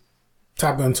opinion,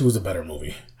 Top Gun 2 is a better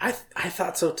movie. I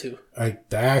thought so too. Like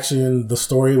the action, the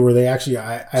story, where they actually,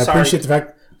 I appreciate the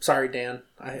fact. Sorry, Dan.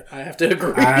 I have to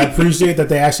agree. I appreciate that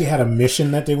they actually had a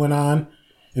mission that they went on,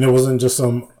 and it wasn't just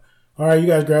some. All right, you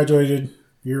guys graduated.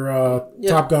 Your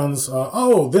Top Guns.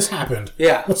 This happened.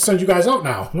 Yeah. Let's send you guys out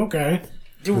now. Okay.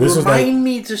 Dude, remind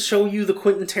me to show you the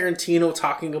Quentin Tarantino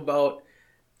talking about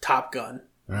Top Gun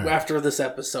after this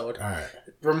episode. All right.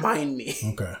 Remind me.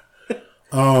 Okay.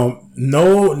 No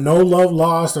love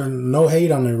lost or no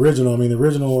hate on the original. I mean, the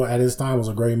original at its time was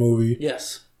a great movie.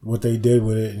 Yes. What they did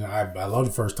with it, I love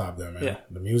the first Top Gun, man. Yeah.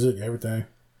 The music, everything.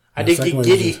 I did get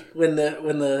giddy when they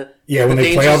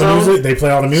play all the music. They play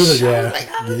all the music. Yeah. Like,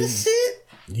 oh, this shit.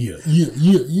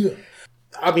 Yeah.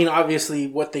 I mean, obviously,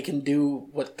 what they can do,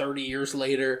 30 years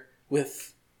later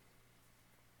with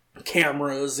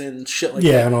cameras and shit like that.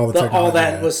 Yeah, and all the technology. All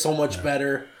that was so much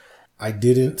better. I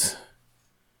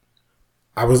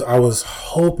was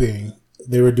hoping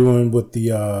they were doing with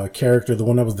the character, the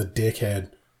one that was the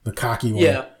dickhead, the cocky one.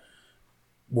 Yeah.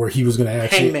 Where he was going to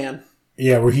actually... Hangman.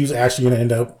 Yeah, where he was actually going to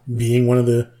end up being one of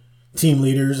the team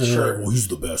leaders. And they're like, well, he's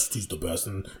the best. He's the best.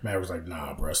 And Maverick's like,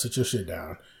 nah, bro, sit your shit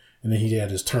down. And then he had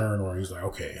his turn where he's like,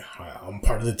 okay, I'm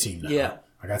part of the team now. Yeah.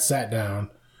 I got sat down.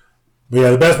 But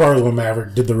yeah, the best part was when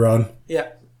Maverick did the run. Yeah.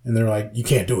 And they're like, you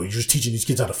can't do it. You're just teaching these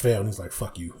kids how to fail. And he's like,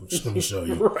 fuck you. I'm just going to show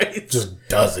you. Right. Just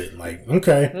does it. Like,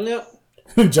 okay.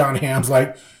 Yep. John Hamm's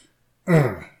like,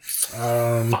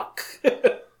 Fuck.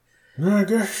 I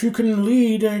guess you can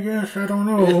lead. I guess. I don't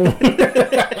know.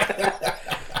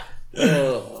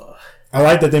 I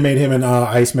like that they made him and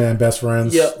Iceman best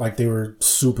friends. Yep. Like, they were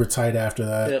super tight after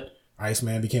that. Yep.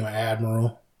 Iceman became an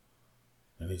admiral.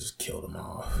 And they just killed him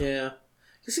off. Yeah.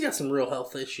 Because he got some real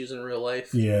health issues in real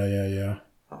life. Yeah.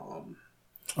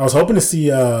 I was hoping to see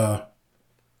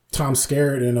Tom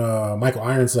Skerritt and Michael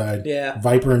Ironside. Yeah.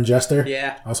 Viper and Jester.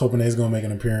 Yeah. I was hoping they was going to make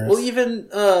an appearance. Well, even,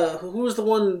 who was the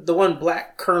one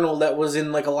black colonel that was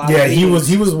in, like, a lot of he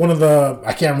was one of the,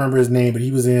 I can't remember his name, but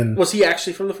he was in. Was he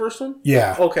actually from the first one?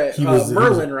 Yeah. Okay.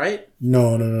 Merlin, right?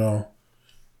 No.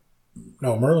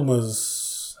 No, Merlin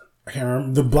was, I can't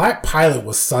remember. The black pilot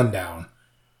was Sundown.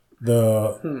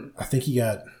 I think he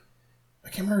got, I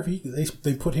can't remember if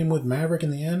they put him with Maverick in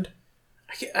the end.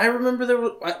 I remember there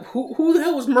was, who the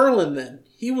hell was Merlin then?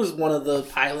 He was one of the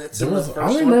pilots in the first one. I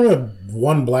only remember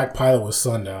one black pilot was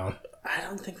Sundown. I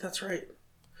don't think that's right.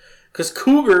 Because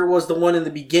Cougar was the one in the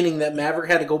beginning that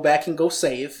Maverick had to go back and go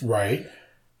save. Right.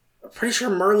 I'm pretty sure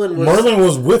Merlin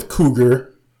was with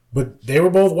Cougar, but they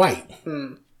were both white.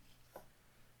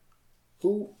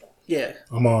 Who? Yeah.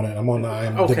 I'm on it. I'm on the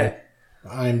IM. Okay.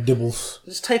 I'm Dibbles.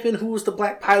 Just type in who was the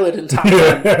black pilot in Top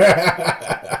Gun.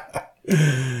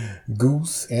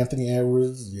 Goose, Anthony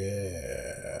Edwards,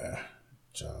 yeah.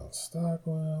 John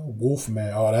Stockwell,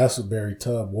 Wolfman. Oh, that's Barry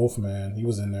Tubb. Wolfman, he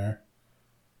was in there.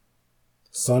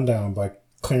 Sundown by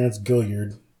Clarence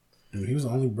Gilliard. Dude, he was the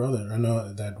only brother. I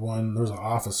know that one. There was an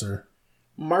officer.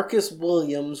 Marcus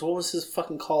Williams. What was his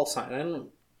fucking call sign? I don't know.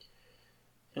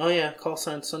 Oh yeah, call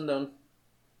sign Sundown.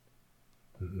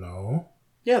 No.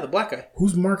 Yeah, the black guy.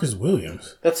 Who's Marcus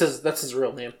Williams? That's his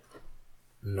real name.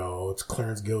 No, it's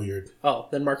Clarence Gilliard. Oh,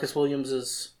 then Marcus Williams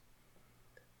is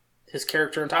his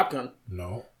character in Top Gun.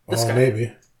 No. This guy.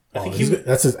 Maybe. I think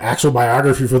that's his actual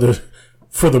biography for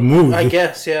the movie. I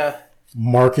guess, yeah.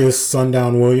 Marcus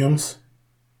Sundown Williams.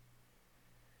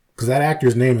 Because that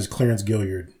actor's name is Clarence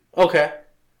Gilliard. Okay.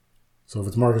 So if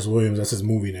it's Marcus Williams, that's his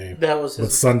movie name. That was his.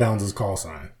 But Sundown's his call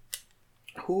sign.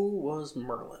 Who was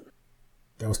Merlin?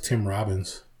 That was Tim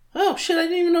Robbins. Oh, shit, I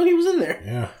didn't even know he was in there.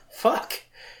 Yeah. Fuck.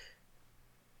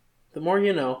 The more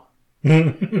you know.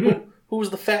 Who was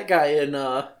the fat guy in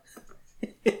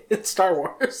Star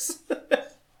Wars?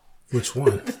 Which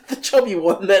one? The chubby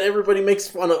one that everybody makes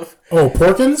fun of. Oh,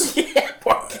 Porkins? Yeah,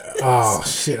 Porkins. Oh,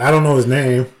 shit. I don't know his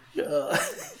name. I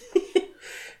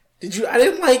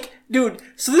didn't like... Dude,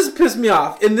 so this pissed me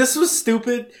off. And this was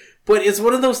stupid, but it's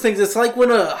one of those things. It's like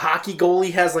when a hockey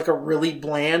goalie has like a really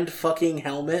bland fucking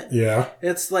helmet. Yeah.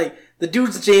 It's like, the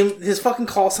dude's his fucking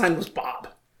call sign was Bob.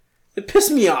 It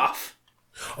pissed me off.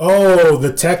 Oh,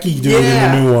 the techie dude in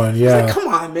the new one. Yeah. Like, come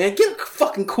on, man. Get a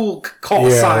fucking cool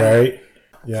call sign. Yeah, right?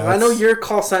 Yeah. I know your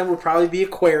call sign would probably be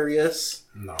Aquarius.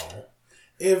 No.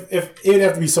 If it'd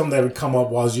have to be something that would come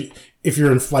up if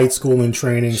you're in flight school and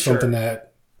training, Sure. something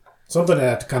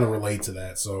that kind of relate to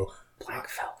that. So Black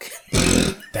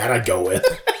Falcon. that I'd go with.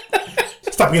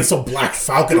 Stop being so Black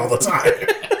Falcon all the time.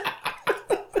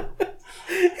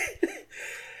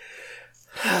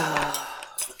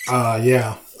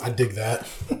 Yeah, I dig that.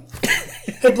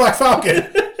 Hey, Black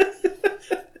Falcon.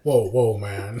 Whoa,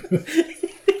 man.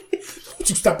 Don't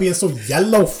you stop being so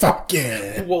yellow,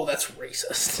 Falcon. Whoa, that's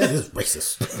racist. That is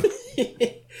racist.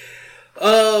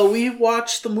 We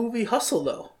watched the movie Hustle,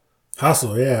 though.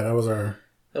 Hustle, yeah, that was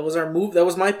our move. That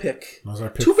was my pick. That was our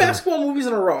pick. Two basketball movies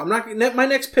in a row. My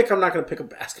next pick. I'm not going to pick a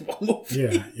basketball movie.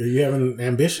 Yeah, are you having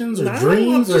ambitions or No,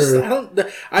 dreams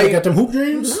I got them hoop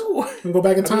dreams? No. And go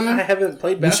back in time. I haven't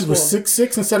played basketball. You was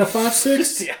 6'6" instead of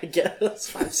 5'6". Yeah, I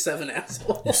guess 5'7",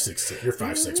 asshole. You're 6'6". You're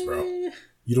 5'6", bro.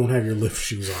 You don't have your lift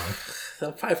shoes on.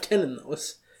 I'm 5'10" in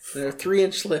those. They're a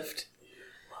 3-inch lift.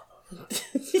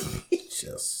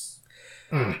 Just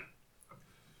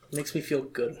makes me feel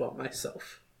good about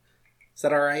myself. Is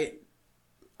that all right?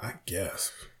 I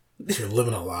guess. You're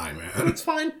living a lie, man. It's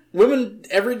fine. Women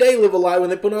every day live a lie when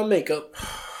they put on makeup.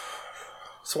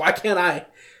 So why can't I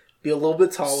be a little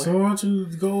bit taller? So why don't you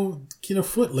go get a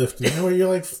foot lift, man, where you're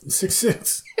like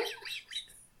 6'6"?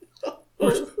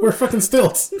 We're fucking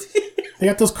stilts. They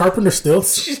got those carpenter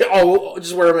stilts. Oh,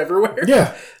 just wear them everywhere?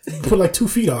 Yeah. Put like 2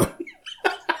 feet on.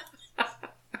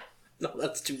 No,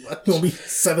 that's too much. You want to be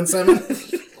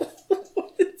 7'7"?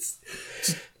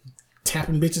 Just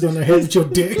slapping bitches on their head with your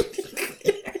dick.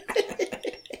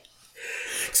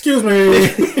 Excuse me.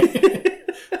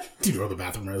 Do you know the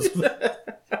bathroom is?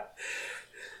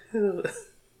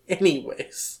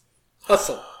 Anyways,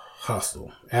 Hustle.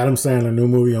 Adam Sandler, new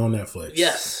movie on Netflix.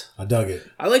 Yes. I dug it.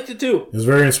 I liked it too. It was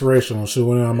very inspirational. Should have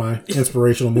went on my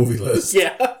inspirational movie list.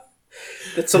 Yeah.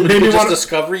 That somebody could just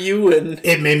discover you and...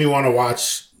 It made me want to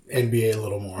watch NBA a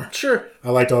little more. Sure.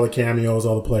 I liked all the cameos,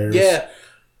 all the players. Yeah.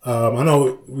 I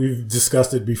know we've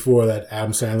discussed it before that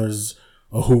Adam Sandler's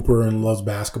a hooper and loves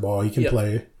basketball. He can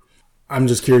play. I'm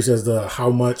just curious as to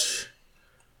how much...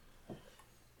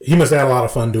 He must have had a lot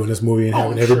of fun doing this movie and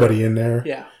having everybody in there.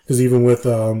 Yeah. Because even with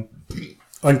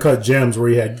Uncut Gems, where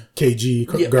he had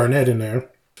KG Garnett in there,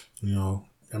 you know,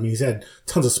 I mean, he's had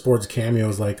tons of sports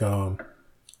cameos. Like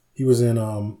he was in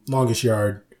Longest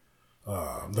Yard,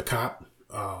 the cop,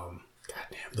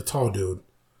 goddamn, the tall dude.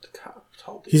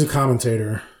 He's a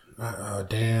commentator.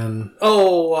 Dan.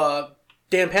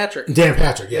 Dan Patrick. Dan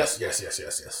Patrick. Yes.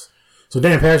 So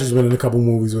Dan Patrick's been in a couple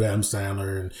movies with Adam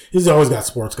Sandler, and he's always got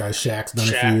sports guys. Shaq's done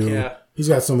a few. Yeah. He's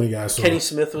got so many guys. So. Kenny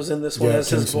Smith was in this one as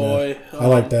his boy. I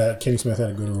like that. Kenny Smith had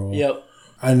a good role. Yep.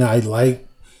 And I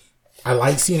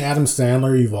like seeing Adam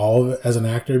Sandler evolve as an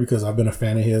actor because I've been a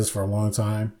fan of his for a long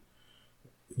time.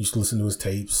 Used to listen to his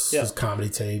tapes, his comedy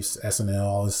tapes, SNL,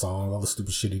 all his songs, all the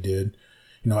stupid shit he did.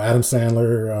 You know, Adam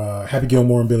Sandler, Happy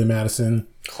Gilmore and Billy Madison.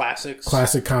 Classics.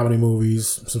 Classic comedy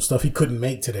movies. Some stuff he couldn't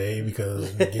make today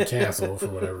because it get canceled for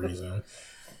whatever reason.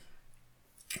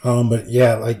 But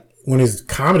yeah, like when his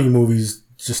comedy movies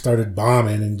just started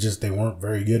bombing and just they weren't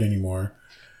very good anymore.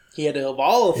 He had to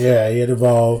evolve. Yeah, he had to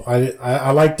evolve.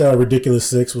 I liked Ridiculous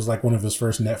Six was like one of his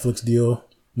first Netflix deal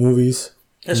movies.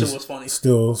 That shit was funny.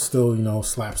 Still, you know,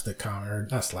 slapstick comedy.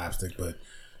 Not slapstick, but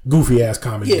goofy ass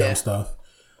comedy, dumb stuff.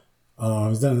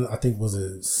 Then I think was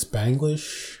it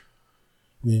Spanglish?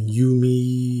 Then You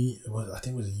Me, I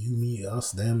think it was You Me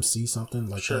Us Them See something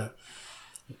like that.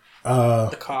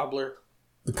 The Cobbler.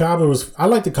 The Cobbler was. I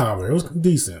liked The Cobbler. It was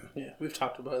decent. Yeah, we've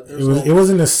talked about it. It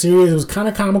wasn't a serious. It was kind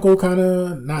of comical, kind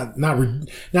of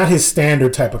not his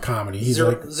standard type of comedy. He's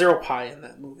zero pie in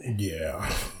that movie. Yeah.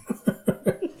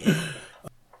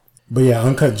 But yeah,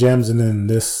 Uncut Gems, and then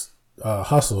this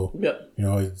Hustle. Yep. You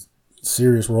know, a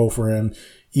serious role for him.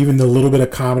 Even the little bit of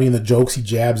comedy and the jokes he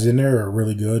jabs in there are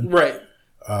really good. Right.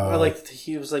 I liked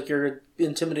he was like, you're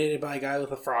intimidated by a guy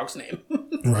with a frog's name.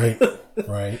 Right.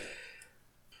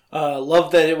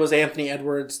 Love that it was Anthony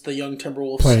Edwards, the young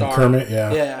Timberwolves playing star. Kermit,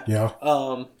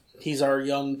 yeah. He's our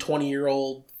young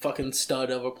 20-year-old fucking stud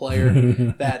of a player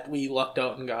that we lucked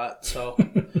out and got. So,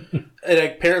 and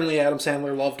apparently Adam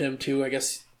Sandler loved him too. I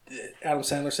guess Adam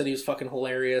Sandler said he was fucking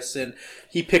hilarious, and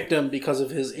he picked him because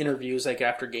of his interviews, like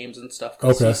after games and stuff.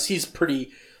 Okay, he's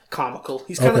pretty comical.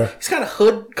 He's kind of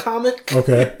hood comic.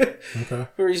 Okay.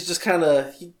 Where he's just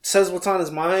he says what's on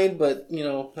his mind, but you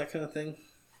know, that kind of thing.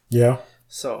 Yeah.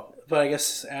 So, but I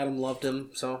guess Adam loved him.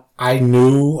 So I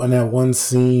knew on that one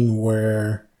scene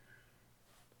where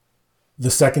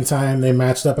the second time they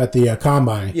matched up at the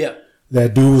combine,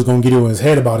 that dude was gonna get in his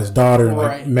head about his daughter and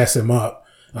like mess him up.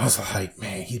 And I was like,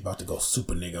 man, he's about to go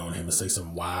super nigga on him and say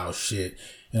some wild shit.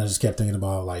 And I just kept thinking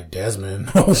about like Desmond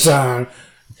all the time.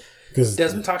 Cause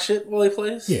Desmond talks shit while he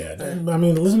plays? Yeah. I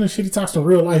mean, listen to shit he talks in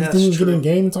real life. You think he get in the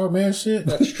game and talk mad shit?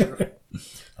 That's true.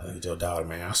 I think your daughter,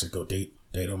 man, I should go date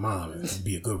her mom and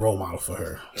be a good role model for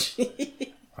her.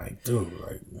 Like, dude,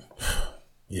 like,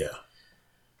 yeah.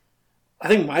 I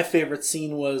think my favorite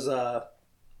scene was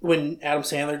when Adam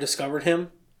Sandler discovered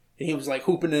him and he was like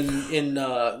hooping in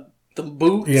the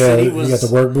boots. Yeah, and he got the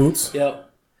work boots.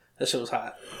 Yep. That shit was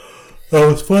hot. That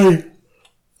was funny.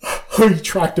 He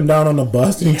tracked him down on the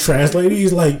bus and he translated.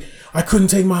 He's like, I couldn't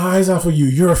take my eyes off of you.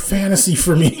 You're a fantasy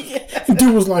for me. And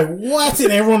dude was like, what?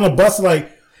 And everyone on the bus was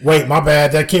like, wait, my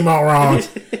bad. That came out wrong.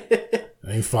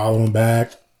 And he followed him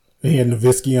back. He had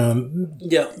Nowitzki on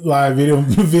live video.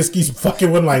 Nowitzki's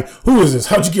fucking went like, who is this?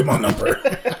 How'd you get my number?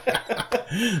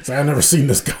 So I've never seen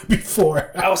this guy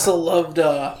before. I also loved,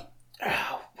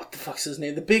 what the fuck's his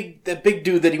name? That big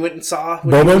dude that he went and saw.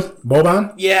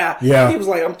 Boban? Yeah. Yeah. He was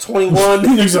like, I'm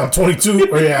 21. He's like, I'm 22.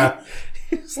 Oh, yeah.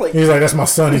 He's like, that's my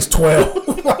son. He's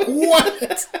 12. Like,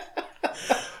 what?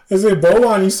 Is it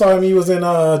Boban? You saw him. He was in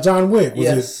John Wick.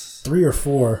 Was it 3 or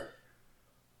 4?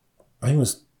 I think it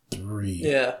was 3.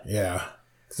 Yeah. Yeah.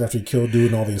 Because after he killed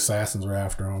dude and all the assassins were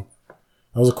after him.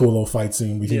 That was a cool little fight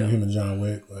scene between him and John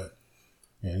Wick. But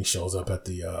yeah, he shows up at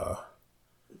the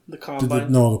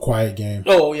combine. The quiet game.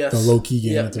 Oh, yes. The low-key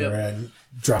game that they were at.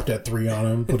 Dropped that 3 on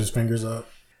him. Put his fingers up.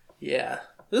 Yeah.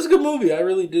 This is a good movie. I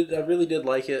really did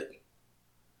like it.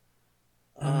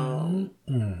 I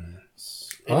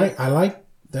like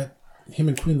that him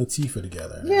and Queen Latifah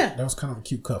together. Yeah. That was kind of a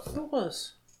cute couple. It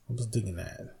was. I was digging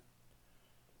that.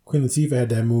 Queen Latifah had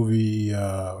that movie,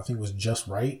 I think it was Just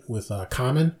Right, with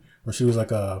Common, where she was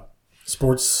like a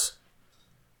sports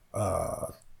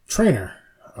trainer.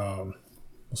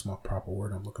 What's my proper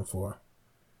word I'm looking for?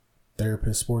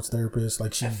 Sports therapist.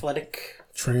 Like she athletic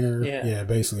trainer. Yeah,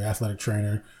 basically athletic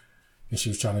trainer. And she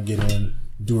was trying to get in,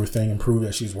 do her thing, and prove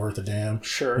that she's worth a damn.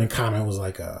 Sure. And Common was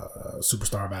like a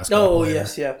superstar basketball player.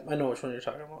 Yes, yeah. I know which one you're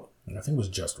talking about. And I think it was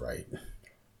Just Right.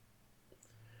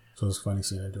 So it's funny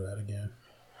seeing her do that again.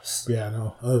 But yeah,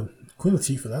 no. Queen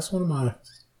Latifah, that's one of my...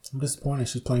 I'm disappointed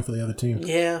she's playing for the other team.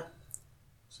 Yeah.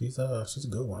 She's a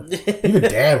good one. Even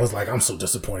Dad was like, I'm so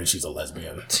disappointed she's a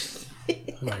lesbian.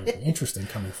 I'm like, interesting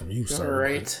coming from you, sir.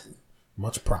 Right. Like,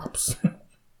 much props.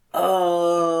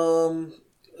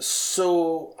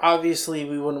 So obviously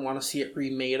we wouldn't want to see it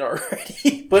remade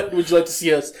already, but would you like to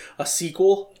see a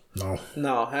sequel? No.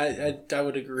 No, I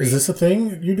would agree. Is this a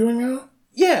thing you're doing now?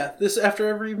 Yeah, this after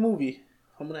every movie.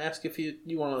 I'm gonna ask if you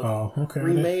want to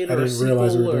remade or a sequel. I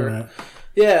didn't realize we were doing that.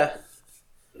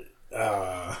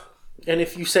 Yeah. And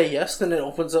if you say yes, then it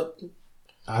opens up.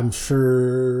 I'm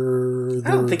sure.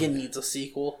 I don't think it needs a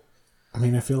sequel. I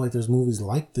mean, I feel like there's movies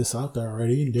like this out there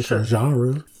already in different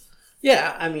genres.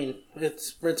 Yeah, I mean,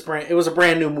 it was a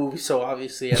brand new movie, so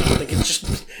obviously I don't think it's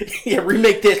just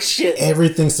remake that shit.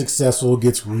 Everything successful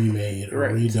gets remade or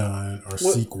redone or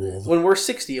sequeled. When we're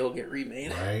 60, it'll get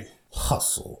remade. Right.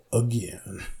 Hustle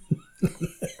again.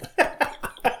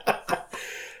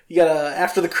 You got a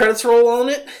after the credits roll on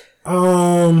it?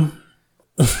 I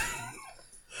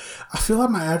feel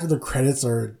like my after the credits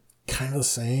are kind of the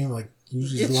same. Like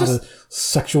usually a lot of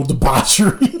sexual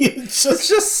debauchery. It's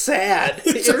just sad.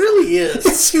 It really is.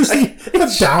 It's usually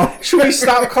down. Should we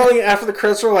stop calling it after the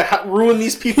credits roll? Like ruin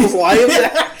these people's lives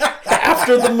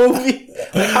after the movie?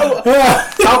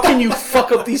 How can you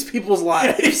fuck up these people's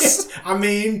lives? I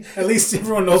mean, at least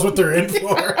everyone knows what they're in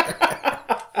for.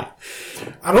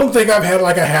 I don't think I've had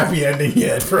like a happy ending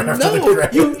yet for after the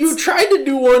credits. You tried to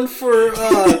do one for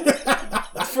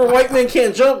White Man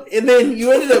Can't Jump, and then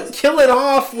you ended up killing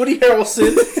off Woody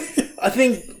Harrelson. I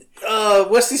think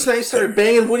Wesley Snipes started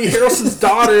banging Woody Harrelson's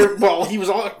daughter while he was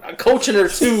coaching her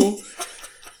too.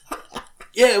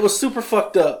 Yeah, it was super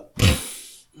fucked up.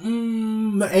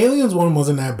 The Aliens one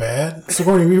wasn't that bad.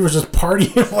 Sigourney Weaver was just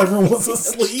partying while everyone was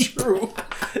asleep. True.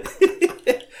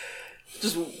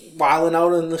 Just wilding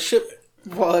out on the ship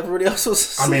while everybody else was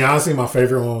asleep. I mean, honestly, my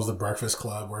favorite one was The Breakfast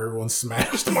Club, where everyone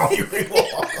smashed Molly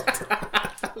Ringwald.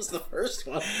 That was the first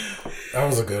one. That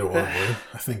was a good one, dude.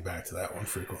 I think back to that one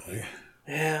frequently.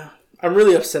 Yeah. I'm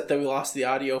really upset that we lost the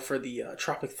audio for the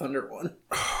Tropic Thunder one.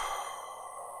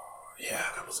 Yeah,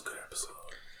 that was a good episode.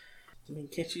 I mean,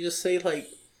 can't you just say, like,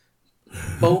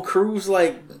 Bo Cruz,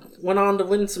 like, went on to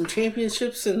win some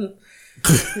championships and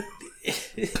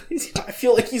I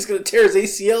feel like he's going to tear his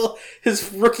ACL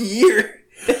his rookie year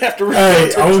after.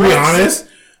 Hey, I'm gonna be honest.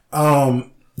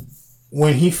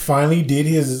 When he finally did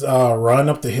his run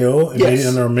up the hill and made it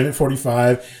under a minute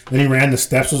 45, then he ran the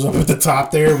steps, was up at the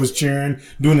top there, was cheering,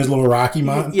 doing his little Rocky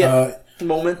moment. Yeah,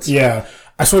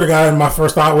 I swear to God, my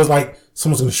first thought was like,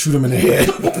 someone's gonna shoot him in the head.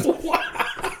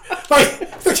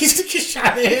 like he's gonna get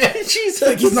shot in the head. Jesus.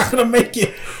 Like he's not gonna make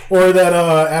it, or that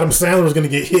Adam Sandler was gonna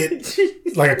get hit,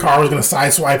 like a car was gonna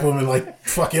sideswipe him and like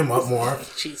fuck him up more.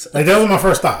 Jesus. Like that was my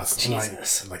first thoughts. I'm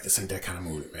like, this ain't that kind of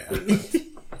movie, man.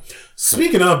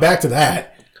 Speaking of, back to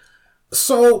that.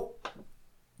 So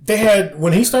they had,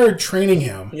 when he started training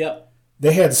him,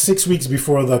 they had 6 weeks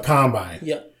before the combine.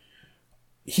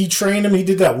 He trained him. He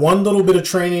did that one little bit of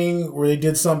training where they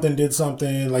did something,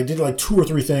 like did like 2 or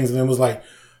 3 things, and then was like,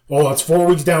 oh, it's 4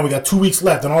 weeks down. We got 2 weeks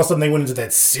left. And all of a sudden they went into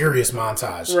that serious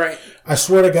montage. Right. I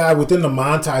swear to God, within the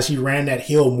montage, he ran that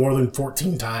hill more than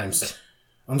 14 times.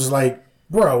 I'm just like,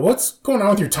 bro, what's going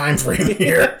on with your time frame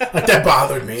here? Like that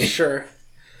bothered me. Sure.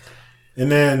 And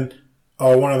then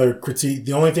one other critique.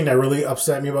 The only thing that really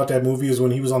upset me about that movie is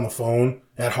when he was on the phone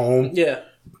at home. Yeah.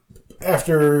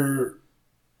 After,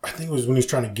 I think it was when he was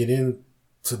trying to get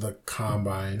into the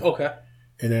combine. Okay.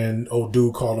 And then old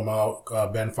dude called him out,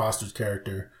 Ben Foster's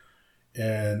character,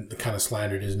 and kind of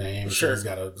slandered his name. Sure. So he's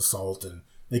got an assault, and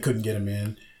they couldn't get him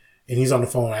in. And he's on the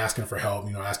phone asking for help,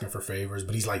 asking for favors,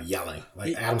 but he's like yelling.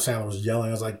 Like Adam Sandler was yelling.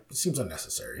 I was like, it seems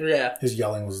unnecessary. Yeah. His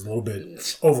yelling was a little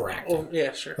bit overacting. Oh,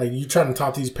 yeah, sure. Like you trying to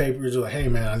talk these papers, you're like, hey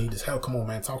man, I need this help. Come on,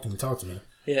 man, talk to me.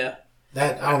 Yeah.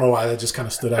 That, I don't know why that just kind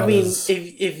of stood out. I mean,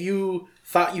 if you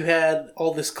thought you had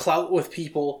all this clout with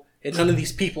people and none of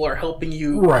these people are helping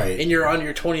you, right, and you're on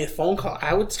your 20th phone call,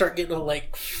 I would start getting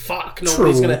like, fuck,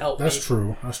 nobody's going to help me.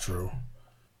 That's true.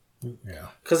 Yeah.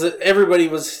 Because everybody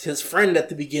was his friend at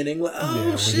the beginning. Like, oh,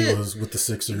 When shit. he was with the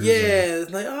Sixers. Yeah,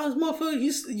 like, oh, this motherfucker,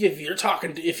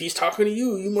 if he's talking to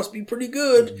you, you must be pretty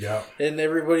good. Yeah. And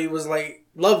everybody was like,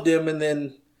 loved him, and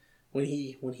then when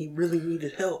he really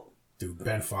needed help. Dude,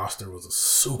 Ben Foster was a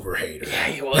super hater. Yeah,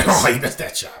 he was. Oh, he missed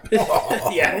that shot.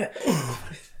 Yeah.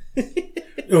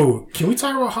 Yo, can we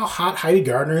talk about how hot Heidi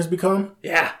Gardner has become?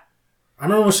 Yeah. I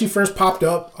remember when she first popped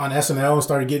up on SNL and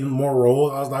started getting more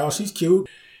roles, I was like, oh, she's cute.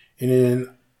 And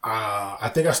then I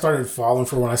think I started falling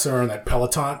for when I saw her in that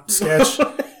Peloton sketch.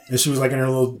 And she was like in her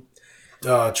little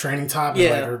training top. And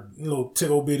like her little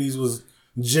tickle bitties was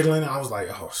jiggling. I was like,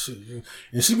 oh, shit.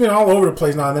 And she's been all over the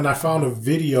place now. And then I found a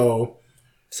video.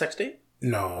 Sex tape?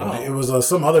 No. It was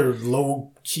some other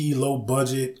low-key,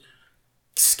 low-budget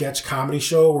sketch comedy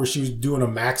show where she was doing a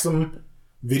Maxim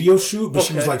video shoot, but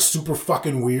she was like super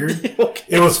fucking weird. Okay.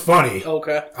 It was funny.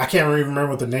 Okay. I can't even remember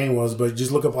what the name was, but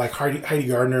just look up like Heidi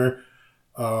Gardner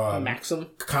Maxim?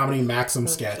 comedy Maxim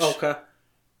sketch. Okay.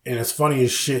 And it's funny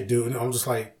as shit, dude. And I'm just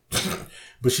like,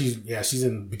 but she's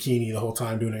in bikini the whole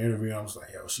time doing the interview. And I'm just like,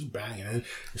 yo, she's banging. And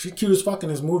she's cute as fuck in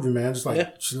this movie, man. Just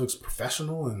like, she looks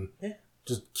professional and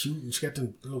just cute. And she got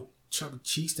them little chubby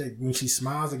cheeks that when she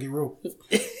smiles, they get real...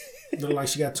 Look like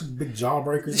she got two big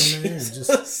jawbreakers in there. And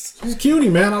just, she's a cutie,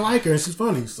 man. I like her. And she's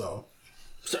funny, so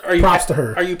props to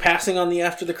her. Are you passing on the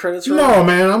after the credits? No,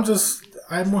 man.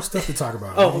 I have more stuff to talk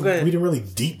about. Oh, go ahead. We didn't really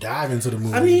deep dive into the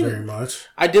movie very much.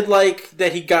 I did like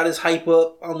that he got his hype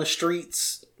up on the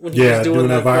streets when he was doing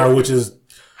that viral, which is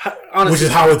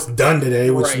how it's done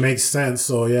today, which makes sense.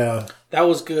 So yeah, that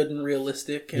was good and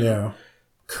realistic. And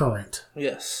current.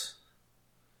 Yes,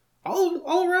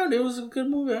 all around it was a good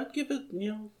movie. I'd give it,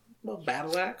 a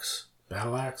battle axe.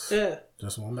 Battle axe? Yeah.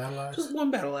 Just one battle axe? Just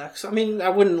one battle axe. I mean, I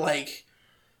wouldn't like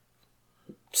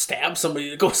stab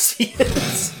somebody to go see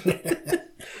it.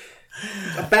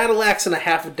 A battle axe and a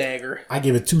half a dagger. I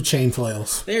give it 2 chain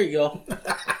flails. There you go.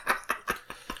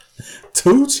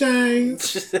 2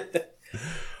 chains. All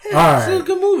right. It's a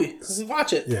good movie.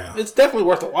 Watch it. Yeah. It's definitely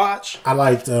worth a watch. I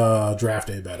liked Draft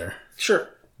Day better. Sure.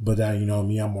 But now you know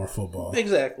me, I'm more football.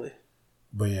 Exactly.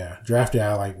 But yeah, Draft Day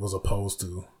I was opposed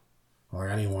to. Like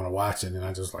I didn't want to watch it, and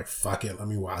I just like, fuck it, let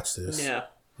me watch this. Yeah.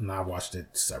 And I watched it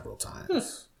several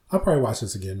times. I'll probably watch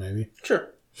this again, maybe. Sure.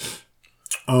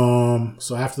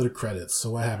 So after the credits,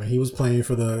 so what happened? He was playing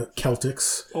for the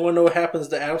Celtics. I want to know what happens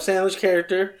to Adam Sandler's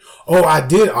character. Oh, I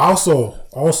did also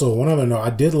one other note. I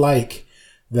did like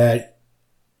that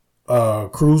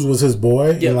Cruz was his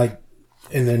boy. Yep.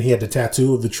 And then he had the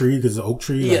tattoo of the tree because the oak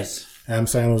tree. Yes. Like, Adam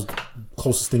Sandler was the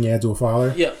closest thing he had to a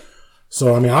father. Yeah.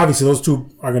 So, I mean, obviously those two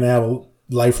are going to have a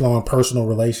lifelong personal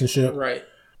relationship. Right.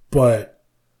 But,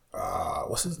 what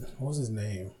was his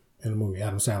name in the movie?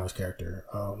 Adam Sandler's character.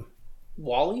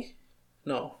 Wally?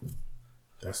 No.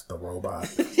 That's the robot.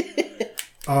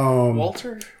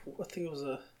 Walter? I think it was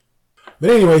a... But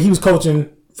anyway, he was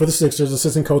coaching for the Sixers,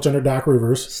 assistant coach under Doc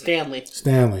Rivers. Stanley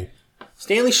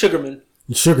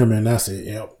Sugarman, that's it,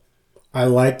 yep. I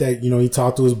like that, he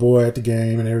talked to his boy at the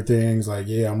game and everything. He's like,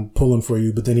 yeah, I'm pulling for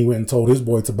you. But then he went and told his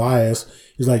boy Tobias,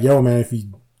 he's like, yo, man, if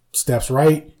he steps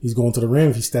right, he's going to the rim.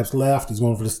 If he steps left, he's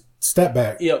going for the step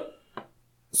back. Yep.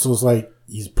 So it's like,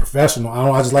 he's professional.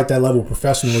 I just like that level of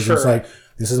professionalism. Sure. It's like,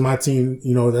 this is my team,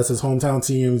 that's his hometown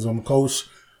team. I'm a coach.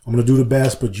 I'm going to do the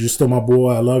best, but you're still my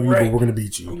boy. I love you, but we're going to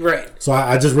beat you. Right. So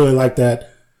I just really like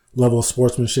that level of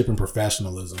sportsmanship and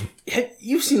professionalism.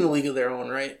 You've seen The League of Their Own,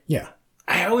 right? Yeah.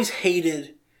 I always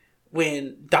hated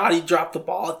when Dottie dropped the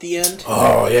ball at the end.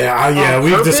 Oh, yeah.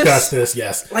 We've purpose? Discussed this,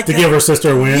 yes. Like to give her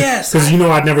sister a win. Yes. Because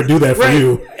I'd never do that for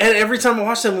you. And every time I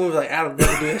watch that movie, like, Adam,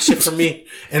 never do that shit for me.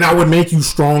 And I would make you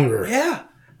stronger. Yeah.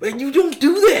 But you don't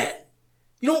do that.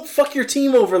 You don't fuck your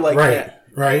team over like that.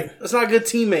 Right. That's not a good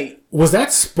teammate. Was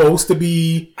that supposed to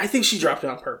be... I think she dropped it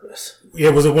on purpose.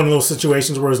 Yeah, was it one of those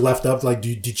situations where it's left up? Like,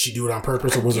 did she do it on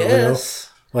purpose or was it real?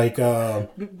 Like,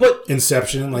 but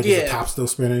Inception? Like, is the top still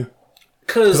spinning?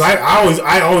 Because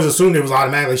I always assumed it was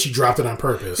automatically she dropped it on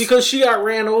purpose. Because she got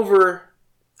ran over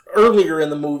earlier in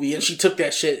the movie and she took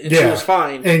that shit and she was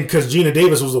fine. And because Gina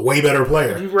Davis was a way better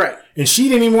player. Right. And she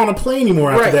didn't even want to play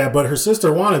anymore after that, but her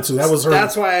sister wanted to. That was her.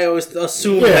 That's why I always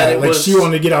assumed that it was... she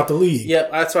wanted to get out the league.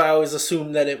 Yep, that's why I always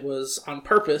assumed that it was on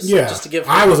purpose. Yeah. Just to give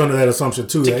her... I was under that assumption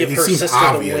too. To give her seemed sister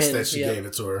obvious the win. that she gave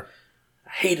it to her.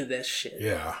 I hated that shit.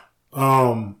 Yeah.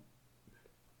 What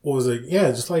was it?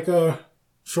 Yeah, just like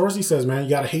Shorzy says, man, you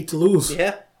gotta hate to lose.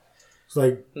 Yeah. It's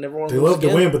like Never they love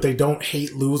to win, but they don't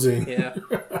hate losing. Yeah.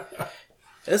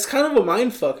 It's kind of a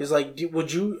mind fuck. It's like, do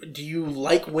you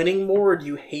like winning more or do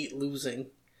you hate losing?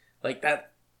 Like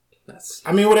that's...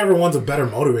 I mean, whatever one's a better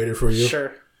motivator for you.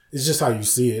 Sure. it's just how you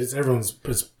see it.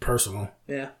 It's personal.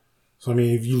 Yeah. So, I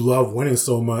mean, if you love winning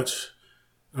so much,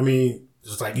 I mean,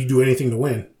 it's like you do anything to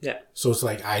win. Yeah. So it's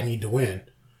like, I need to win.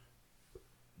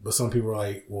 But some people are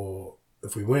like, well,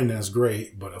 if we win, that's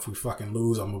great. But if we fucking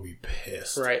lose, I'm going to be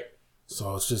pissed. Right.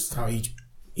 So it's just how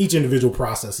each individual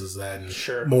processes that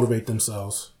and motivate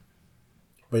themselves.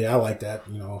 But yeah, I like that.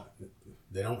 You know,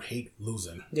 they don't hate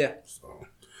losing. Yeah. So,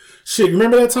 shit,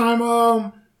 remember that time,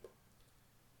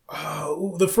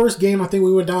 the first game, I think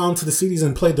we went down to the cities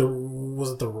and played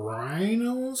was it the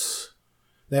Rhinos?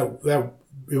 That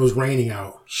it was raining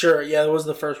out. Sure, yeah, that was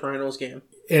the first Rhinos game.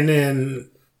 And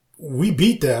then we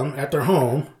beat them at their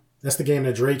home. That's the game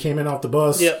that Dre came in off the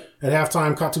bus at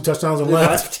halftime, caught 2 touchdowns and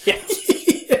left. Yeah.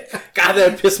 God,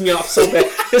 that pissed me off so bad.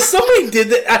 If somebody did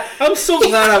that, I'm so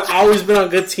glad I've always been on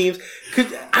good teams.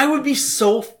 I would be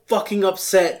so fucking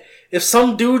upset if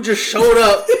some dude just showed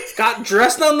up, got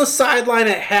dressed on the sideline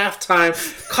at halftime,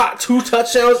 caught 2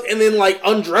 touchdowns, and then, like,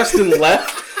 undressed and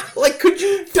left. Like, could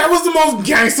you... That was the most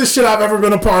gangster shit I've ever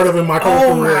been a part of in my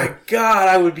whole career. Oh, my God,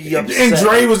 I would be upset. And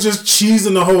Dre was just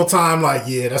cheesing the whole time, like,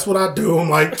 yeah, that's what I do. I'm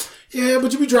like, yeah,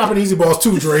 but you be dropping easy balls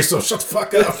too, Dre, so shut the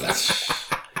fuck up.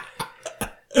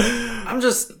 I'm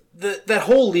just... That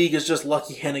whole league is just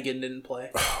lucky Hennigan didn't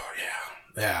play. Oh,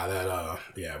 yeah.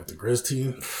 Yeah, with the Grizz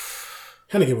team...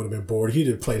 Hennigan would have been bored. He'd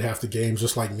have played half the games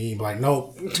just like me. Like,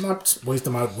 nope, I'm not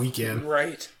wasting my weekend.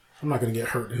 Right. I'm not going to get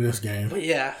hurt in this game. But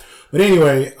yeah. But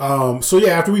anyway, so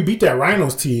yeah, after we beat that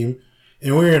Rhinos team,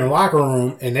 and we were in the locker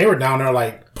room, and they were down there,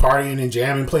 like, partying and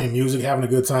jamming, playing music, having a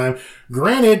good time.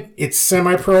 Granted, it's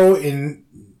semi-pro, and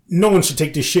no one should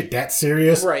take this shit that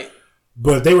serious. Right.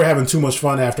 But they were having too much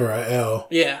fun after a L.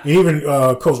 Yeah. And even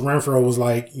Coach Renfro was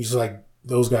like, he's like,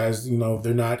 those guys, you know,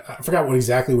 they're not, I forgot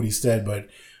exactly what he said, but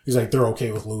he's like, they're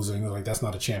okay with losing. Like, that's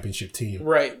not a championship team.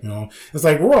 Right. You know, it's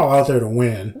like, we're all out there to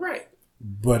win. Right.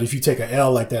 But if you take a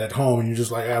L like that at home and you're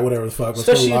just like, whatever the fuck.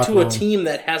 Especially to a team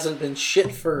that hasn't been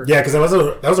shit for... Yeah, because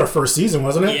that was our first season,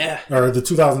 wasn't it? Yeah. Or the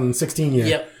 2016 year.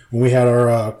 Yep. When we had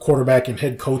our quarterback and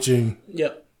head coaching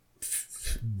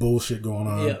bullshit going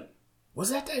on. Yep.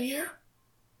 Was that year?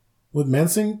 With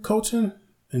Mensing coaching?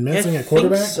 And Mensing at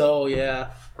quarterback? I think so,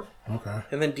 yeah. Okay.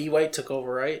 And then D. White took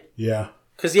over, right? Yeah.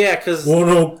 Because... Well,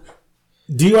 no.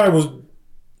 D.Y. was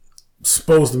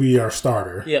supposed to be our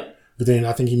starter. Yeah. But then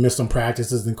I think he missed some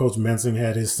practices. Then Coach Mensing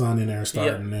had his son in there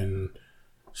starting, and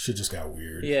shit just got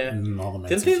weird. Yeah. And all the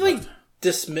Didn't they, like,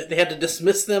 they had to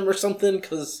dismiss them or something?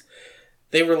 Because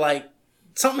they were like...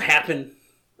 Something happened,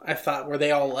 I thought, where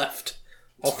they all left.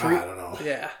 All 3. I don't know.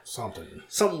 Yeah.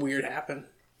 Something weird happened.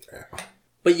 Yeah.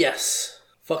 But yes,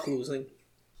 fuck losing.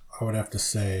 I would have to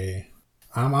say,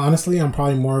 I'm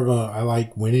probably more of I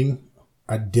like winning.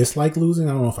 I dislike losing.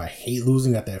 I don't know if I hate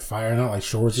losing. Got that fire, not like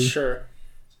Shorzy. Sure.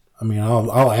 I mean,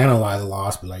 I'll analyze a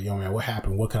loss, be like, yo, man, what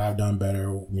happened? What could I have done better?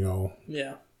 You know.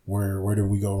 Yeah. Where did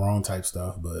we go wrong? Type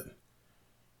stuff, but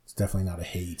it's definitely not a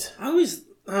hate. I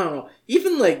don't know.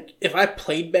 Even like if I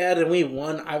played bad and we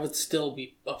won, I would still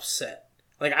be upset.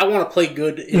 Like I want to play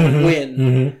good and win.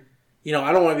 Mm-hmm. You know,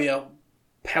 I don't want to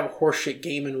have a horseshit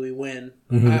game and we win.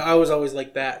 Mm-hmm. I was always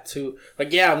like that too.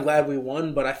 Like, yeah, I'm glad we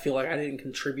won, but I feel like I didn't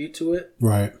contribute to it.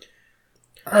 Right.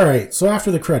 All right. So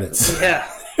after the credits,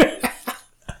 yeah,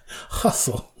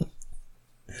 hustle.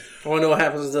 I want to know what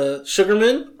happens to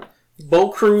Sugarman, Bo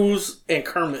Cruz, and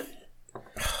Kermit.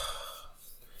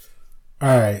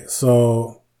 All right.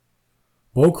 So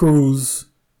Bo Cruz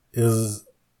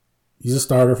he's a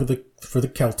starter for the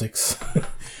Celtics.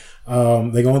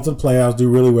 They go into the playoffs, do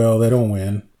really well. They don't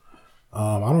win.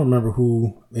 I don't remember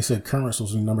who they said Kermit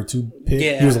was the number 2 pick.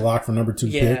 Yeah. He was a lock for number 2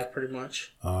 pick. Yeah, pretty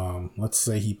much. Let's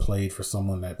say he played for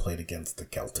someone that played against the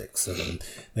Celtics. And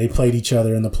they played each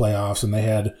other in the playoffs, and they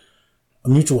had a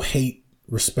mutual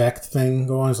hate-respect thing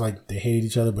going. It's like they hated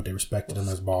each other, but they respected them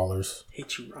as ballers.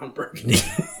 Hate you, Ron Burgundy.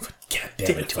 God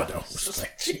damn it, I don't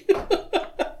respect you.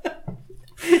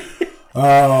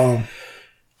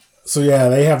 So yeah,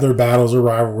 they have their battles or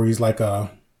rivalries like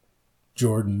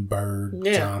Jordan, Bird,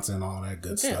 Johnson, all that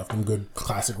good stuff. Them good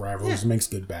classic rivalries. Makes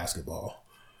good basketball.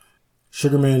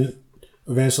 Sugarman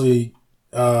eventually,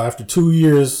 after 2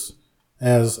 years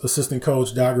as assistant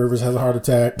coach, Doc Rivers has a heart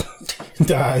attack,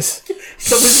 dies.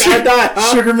 Somebody's gotta die,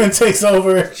 huh? Sugarman takes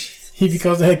over. He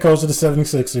becomes the head coach of the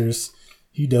 76ers.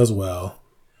 He does well.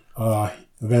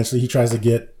 Eventually, he tries to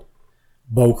get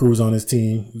Bo Cruz on his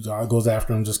team. He goes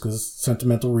after him just because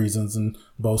sentimental reasons, and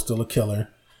Bo's still a killer.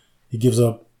 He gives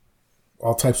up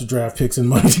all types of draft picks and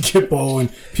money to get Bo, and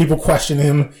people question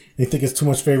him. They think it's too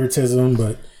much favoritism,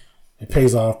 but it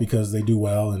pays off because they do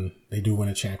well, and they do win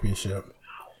a championship.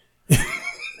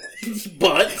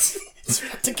 But it's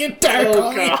about to get dark.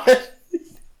 Oh, God.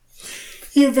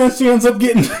 he eventually ends up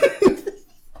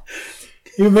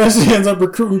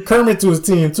recruiting Kermit to his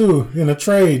team too in a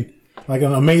trade, like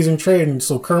an amazing trade. And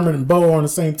so Kermit and Bo are on the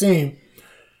same team.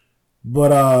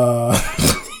 But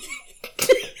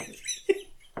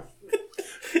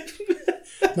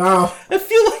now I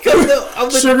feel like I'm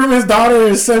the Sugarman's daughter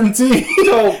is 17.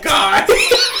 Oh God!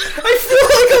 I feel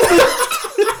like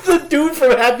I'm the dude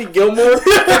from Happy Gilmore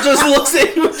that just looks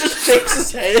at you and just shakes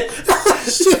his head.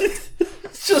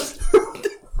 just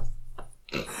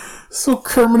So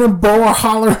Kermit and Bo are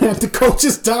hollering at the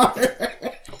coach's daughter.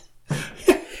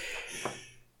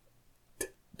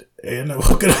 And they're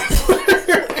hooking up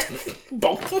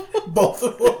both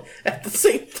of them at the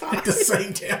same time. At the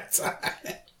same damn time.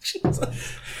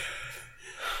 Jesus.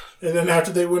 And then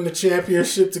after they win the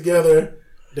championship together,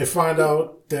 they find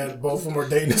out that both of them are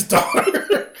dating his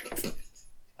daughter.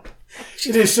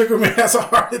 Then Sugarman has a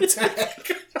heart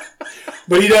attack.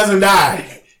 But he doesn't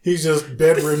die. He's just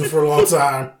bedridden for a long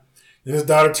time. Then his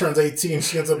daughter turns 18.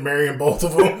 She ends up marrying both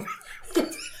of them.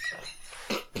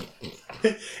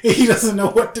 He doesn't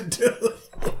know what to do.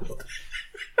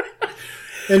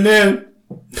 And then...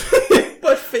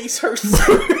 My face hurts.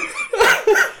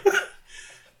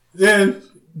 Then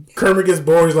Kermit gets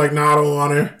bored. He's like, nah, I don't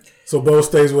want her. So Bo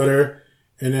stays with her.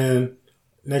 And then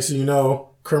next thing you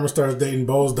know, Kermit starts dating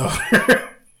Bo's daughter.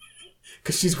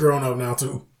 Because she's grown up now,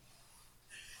 too.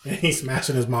 And he's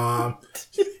smashing his mom.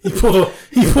 He pulled the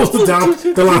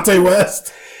Delonte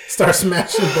West. Starts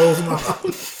smashing Bo's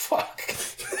mom. Fuck.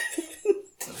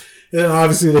 And then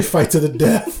obviously they fight to the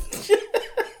death.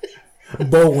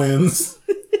 Bo wins.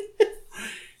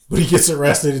 But he gets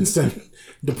arrested and sent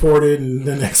deported and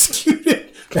then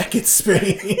executed back in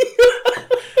Spain.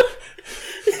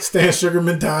 Stan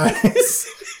Sugarman dies.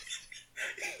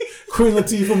 Queen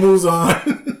Latifah moves on.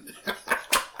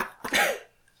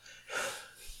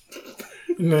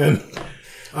 And then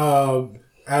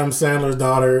Adam Sandler's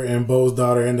daughter and Bo's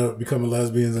daughter end up becoming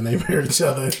lesbians and they marry each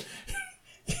other.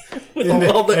 And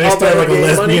they start like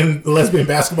a lesbian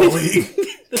basketball league.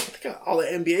 Got all the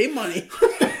NBA money.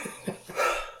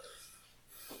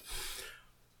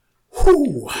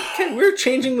 Okay, we're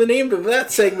changing the name of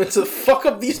that segment to fuck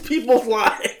up these people's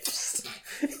lives.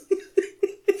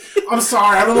 I'm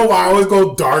sorry, I don't know why I always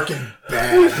go dark and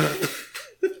bad.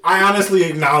 I honestly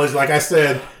acknowledge, like I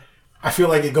said, I feel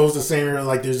like it goes the same area.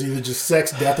 Like there's either just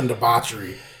sex, death, and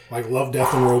debauchery. Like Love,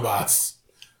 Death, and Robots.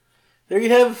 There you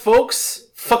have it, folks.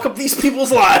 Fuck up these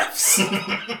people's lives.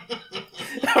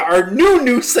 Our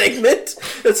new segment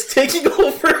that's taking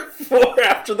over for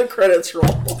after the credits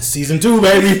roll. Season 2,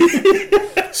 baby.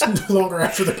 It's no longer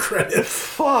after the credits.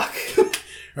 Fuck.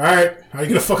 Alright, how are you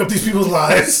gonna fuck up these people's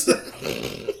lives?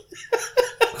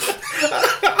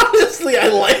 Honestly, I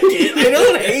like it. I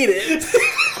don't hate it.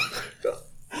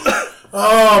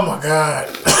 Oh my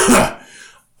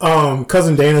god.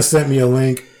 Cousin Dana sent me a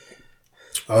link.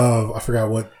 I forgot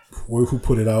who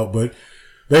put it out, but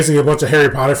basically a bunch of Harry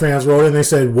Potter fans wrote it and they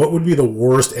said, what would be the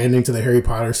worst ending to the Harry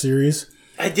Potter series?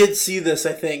 I did see this,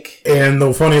 I think. And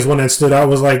the funniest one that stood out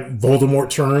was like Voldemort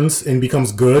turns and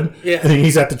becomes good. Yeah. And then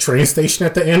he's at the train station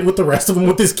at the end with the rest of them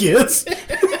with his kids. I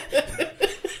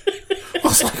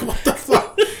was like, what the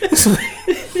fuck?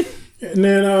 And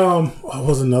then, what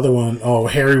was another one? Oh,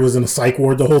 Harry was in a psych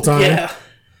ward the whole time. Yeah.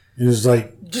 And it was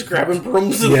like... just grabbing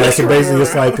brooms. Yeah, so basically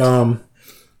it's like,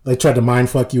 they tried to mind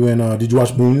fuck you in, did you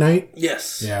watch Moon Knight?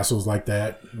 Yes. Yeah, so it was like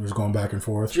that. It was going back and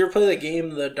forth. Did you ever play that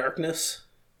game, The Darkness?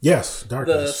 Yes,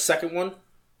 Darkness. The second one?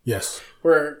 Yes.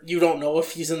 Where you don't know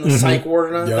if he's in the psych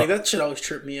ward or not. Yep. Like, that shit always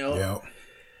tripped me out. Yeah.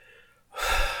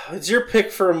 It's your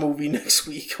pick for a movie next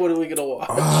week. What are we going to watch?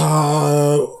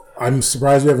 I'm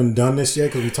surprised we haven't done this yet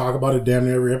because we talk about it damn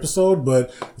near every episode,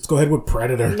 but let's go ahead with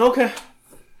Predator. Okay.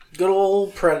 Good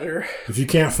old Predator. If you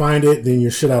can't find it, then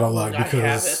you're shit out of luck. I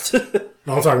Because have it.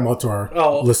 No, I'm talking about to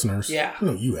our listeners. Yeah.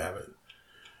 No, you have it.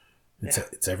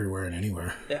 It's everywhere and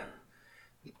anywhere. Yeah.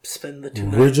 Spend the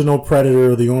 2 Original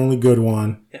Predator, the only good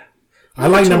one. Yeah. I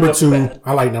like number 2.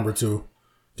 I like number 2.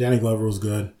 Danny Glover was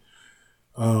good.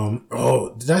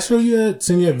 Did I send you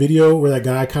that video where that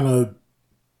guy kind of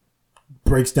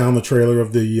breaks down the trailer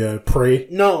of the Prey?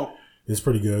 No. It's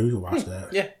pretty good. You can watch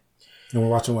that. Yeah. And we're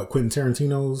watching what? Quentin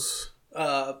Tarantino's?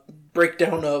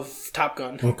 Breakdown of Top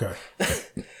Gun. Okay.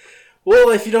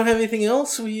 Well, if you don't have anything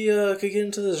else, we could get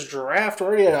into this draft. We're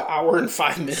already at 1 hour and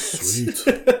 5 minutes. Sweet.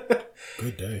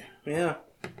 Good day. Yeah.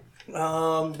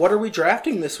 What are we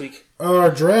drafting this week?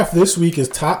 Our draft this week is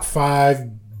top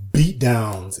 5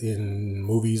 beatdowns in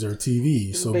movies or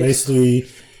TV. So basically,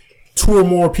 2 or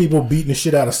more people beating the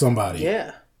shit out of somebody.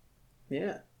 Yeah.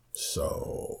 Yeah.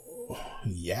 So,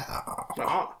 yeah.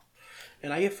 Ah.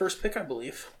 And I get first pick, I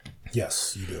believe.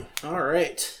 Yes, you do. All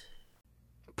right.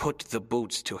 Put the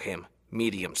boots to him,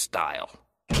 medium style.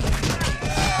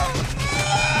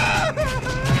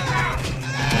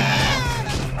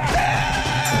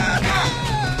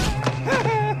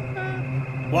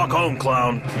 Walk home,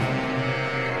 clown.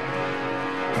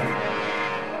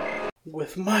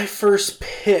 With my first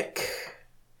pick,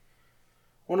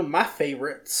 one of my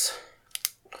favorites,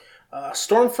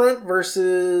 Stormfront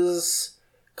versus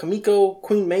Kamiko,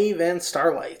 Queen Maeve, and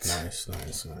Starlight.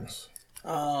 Nice.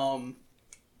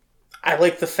 I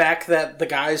like the fact that the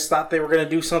guys thought they were going to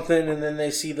do something, and then they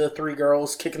see the three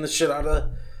girls kicking the shit out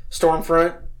of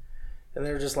Stormfront, and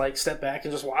they're just like, step back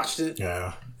and just watched it.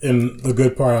 Yeah. And the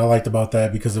good part I liked about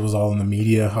that, because it was all in the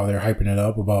media, how they're hyping it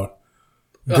up about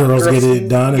girls get it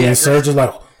done, and then Serge is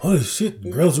like, holy shit,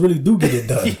 girls really do get it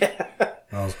done. Yeah.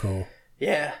 That was cool.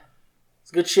 Yeah. It's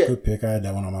good shit. Good pick. I had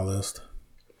that one on my list.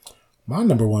 My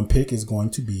number one pick is going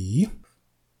to be...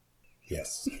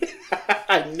 Yes.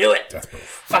 I knew it. Death Proof.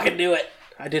 Fucking knew it.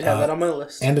 I did have that on my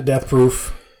list. And the Death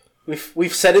Proof.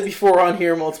 We've said it before on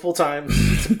here multiple times.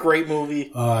 It's a great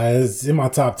movie. It's in my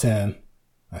top 10.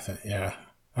 I think, yeah.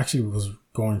 I actually was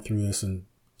going through this and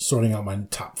sorting out my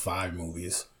top 5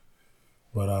 movies.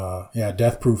 But, yeah,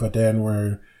 Death Proof at the end,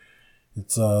 where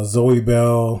it's Zoe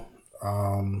Bell,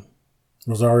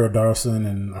 Rosario Dawson,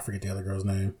 and I forget the other girl's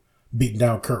name, beating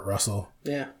down Kurt Russell.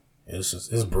 Yeah.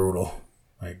 It's brutal.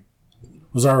 Like,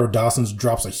 Rosario Dawson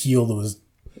drops a heel to his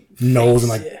nose and,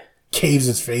 like, caves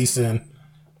his face in.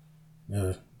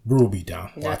 Brutal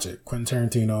beatdown. Watch it. Quentin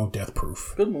Tarantino, Death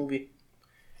Proof. Good movie.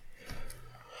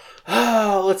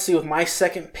 Let's see, with my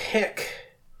second pick,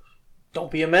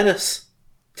 Don't Be a Menace.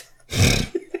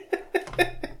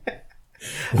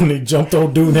 When they jumped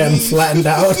old dude and had him flattened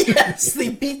out. Yes, they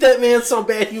beat that man so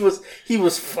bad he was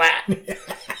flat.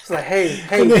 It's like, hey.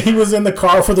 And then he was in the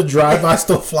car for the drive-by,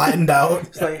 still flattened out.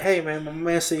 It's like, hey man, my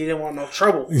man said he didn't want no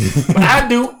trouble. But I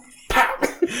do. Pow.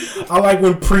 I like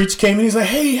when Preach came in, he's like,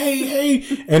 hey.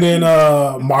 And then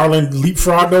Marlon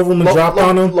leapfrogged over him and dropped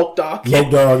on him. Loke Dog,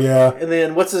 yeah. And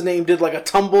then, what's his name, did like a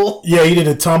tumble. Yeah, he did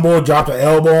a tumble, dropped an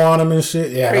elbow on him and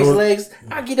shit. Yeah, Crazy legs.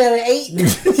 I'll get out of 8.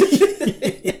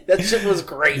 That shit was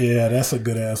great. Yeah, that's a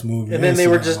good-ass movie. And then they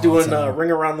were just doing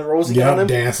Ring Around the Rosie on him.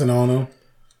 Dancing on him.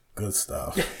 Good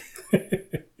stuff.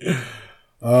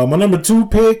 My number 2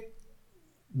 pick,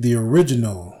 the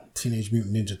original Teenage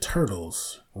Mutant Ninja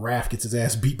Turtles. Raph gets his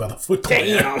ass beat by the Foot Clan.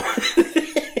 Damn.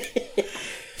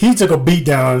 He took a beat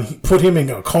down, put him in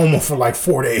a coma for like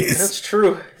 4 days. That's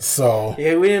true. So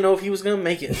yeah, we didn't know if he was gonna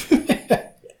make it.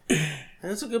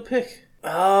 That's a good pick.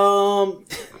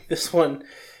 This one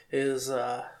is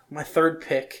my third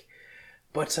pick,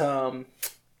 but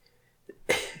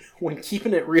when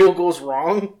Keeping It Real goes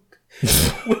wrong,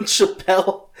 when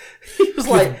Chappelle, he was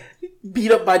like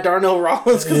beat up by Darnell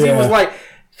Rollins because he was like.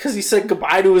 Because he said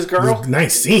goodbye to his girl.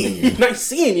 Nice seeing you. Nice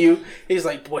seeing you. He's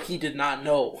like, what he did not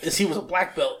know is he was a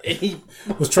black belt. And he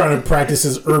was trying to practice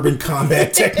his urban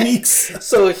combat techniques.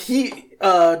 So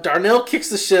Darnell kicks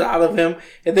the shit out of him.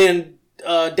 And then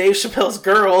Dave Chappelle's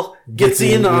girl gets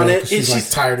in on it. She's like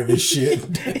tired of his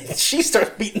shit. She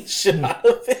starts beating the shit out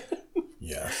of him.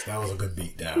 Yes, that was a good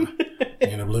beat down. He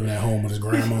ended up living at home with his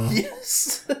grandma.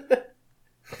 Yes.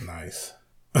 Nice.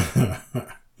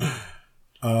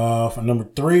 For number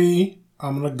 3,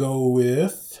 I'm going to go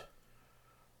with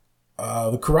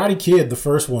the Karate Kid, the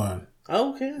first one.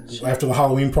 Oh, okay. After the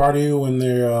Halloween party when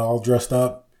they're all dressed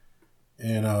up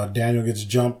and Daniel gets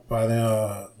jumped by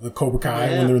the Cobra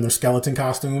Kai when they're in their skeleton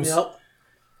costumes. Yep.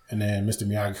 And then Mr.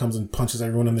 Miyagi comes and punches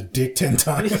everyone in the dick 10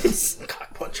 times.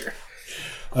 Cock puncher.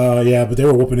 Yeah, but they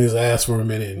were whooping his ass for a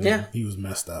minute and he was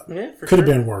messed up. Yeah, Could have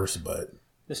been worse, but...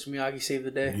 Mr. Miyagi saved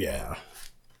the day. Yeah.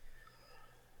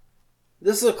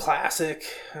 This is a classic.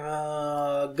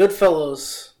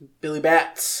 Goodfellas, Billy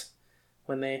Bats,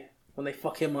 when they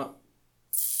fuck him up.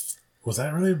 Was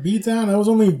that really a beatdown? That was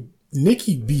only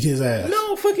Nicky beat his ass.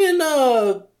 No, fucking.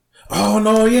 Oh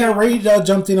no, yeah, Ray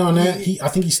jumped in on that. I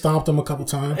think he stomped him a couple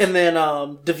times. And then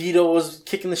DeVito was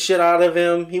kicking the shit out of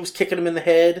him. He was kicking him in the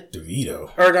head.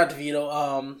 DeVito, or not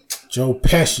DeVito. Joe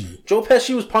Pesci. Joe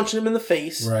Pesci was punching him in the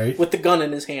face, right, with the gun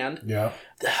in his hand. Yeah.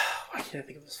 Why can't I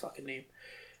think of his fucking name?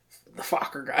 The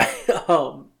Fokker guy.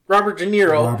 Robert De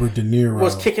Niro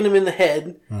was kicking him in the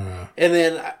head. And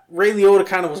then Ray Liotta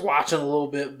kind of was watching a little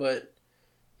bit, but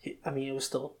it was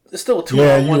still a 2-on-1.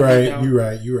 Yeah,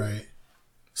 you're right.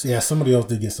 So yeah, somebody else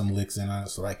did get some licks in on it,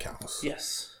 so that counts.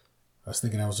 Yes. I was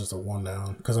thinking that was just a 1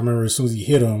 down. Because I remember as soon as he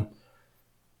hit him,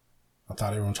 I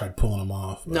thought everyone tried pulling him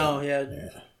off. No, yeah.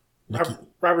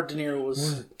 Robert De Niro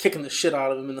was kicking the shit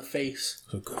out of him in the face.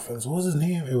 So Goodfellas, what was his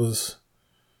name? It was...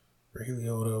 Ray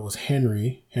Liotta was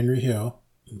Henry Hill.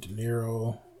 And De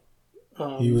Niro.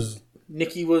 He was...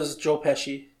 Nicky was Joe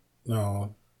Pesci.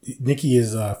 No. Nicky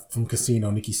is from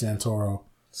Casino. Nicky Santoro.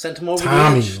 Sent him over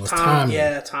Tommy the edge. was Tommy.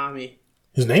 Yeah, Tommy.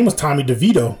 His name was Tommy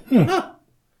DeVito. Huh.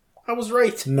 I was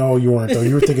right. No, you weren't, though.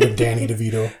 You were thinking of Danny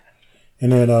DeVito.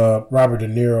 And then Robert De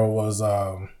Niro was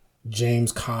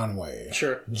James Conway.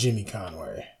 Sure. Jimmy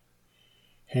Conway.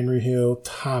 Henry Hill,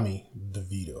 Tommy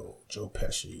DeVito. Joe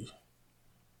Pesci.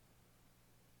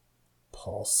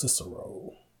 Paul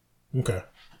Cicero. Okay.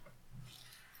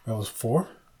 That was 4?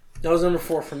 That was number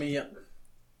 4 for me, yep.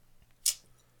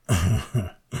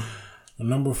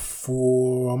 Number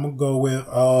 4, I'm gonna go with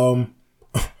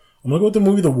the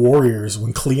movie The Warriors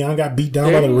when Cleon got beat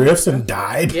down by the Riffs and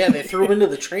died. Yeah, they threw him into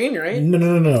the train, right?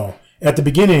 No. At the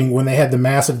beginning, when they had the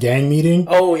massive gang meeting.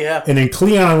 Oh, yeah. And then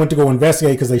Cleon went to go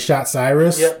investigate because they shot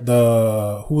Cyrus. Yep.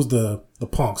 Who was the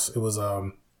punks? It was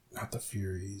not the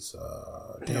Furies.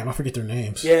 Damn, I forget their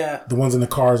names. Yeah. The ones in the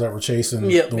cars that were chasing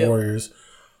the Yep. Warriors.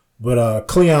 But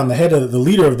Cleon, the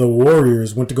leader of the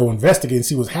Warriors, went to go investigate and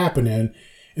see what's happening.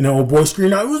 And the old boy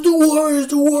screamed out, "It was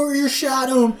the Warriors shot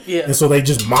him." Yeah. And so they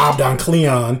just mobbed on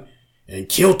Cleon and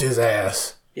killed his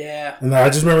ass. Yeah. And I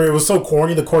just remember it was so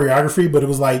corny, the choreography, but it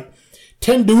was like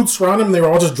 10 dudes surrounding him. They were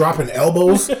all just dropping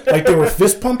elbows like they were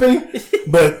fist pumping.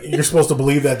 But you're supposed to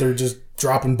believe that they're just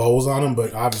dropping bows on him,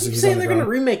 but obviously he's saying on the they're going to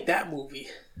ground. remake that movie.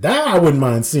 That I wouldn't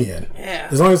mind seeing. Yeah.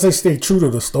 As long as they stay true to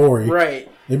the story. Right.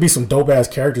 There'd be some dope-ass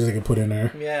characters they could put in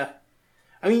there. Yeah.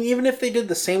 I mean, even if they did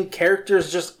the same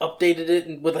characters, just updated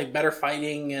it with, like, better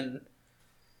fighting and...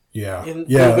 Yeah. And a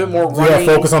little bit more running.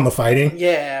 Yeah, focus on the fighting.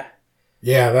 Yeah.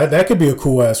 Yeah, that could be a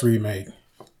cool-ass remake.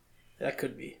 That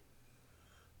could be.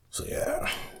 So,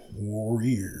 yeah.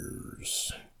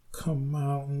 Warriors. Come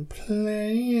out and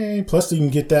play. Plus, you can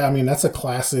get that. I mean, that's a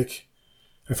classic.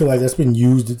 I feel like that's been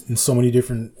used in so many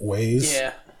different ways.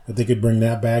 Yeah. That they could bring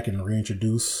that back and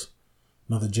reintroduce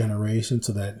another generation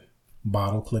to that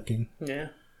bottle clicking. Yeah.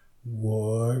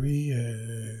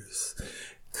 Warriors,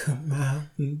 come out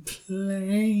and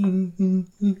play.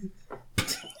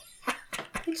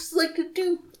 I just like to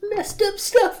do messed up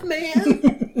stuff, man.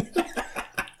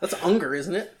 That's Unger,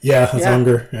 isn't it? Yeah, that's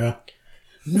Unger. Yeah.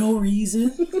 No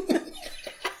reason. I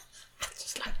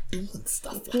just like doing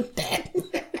stuff like that.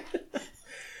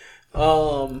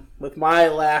 With my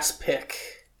last pick,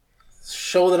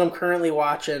 show that I'm currently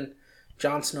watching,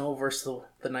 Jon Snow versus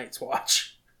the Night's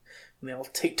Watch. And they all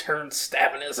take turns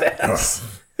stabbing his ass.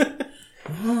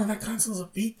 Oh, that console's a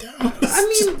beatdown.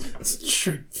 It's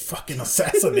straight fucking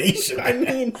assassination. I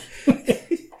mean,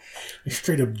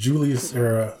 straight up Julius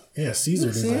or Caesar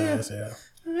his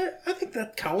ass. Yeah, I think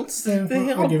that counts. Yeah,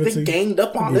 They ganged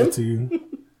up on him. It to you.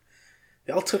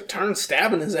 They all took turns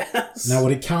stabbing his ass. Now,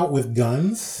 would it count with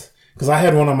guns? Because I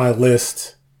had one on my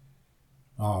list.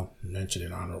 I'll mention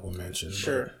it, honorable mention.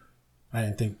 Sure. I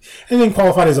didn't think anything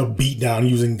qualified as a beatdown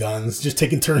using guns, just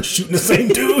taking turns shooting the same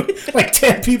dude. Like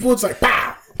 10 people, it's like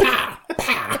pow, pow,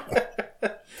 pow.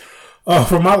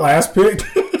 For my last pick,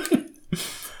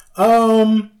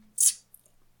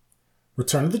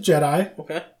 Return of the Jedi.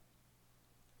 Okay.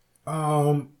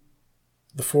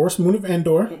 The Forest Moon of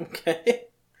Endor. Okay.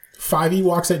 5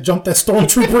 Ewoks that jumped that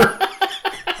stormtrooper.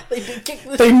 They did kick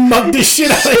the They mugged the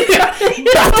shit out of him.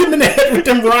 Got him in the head with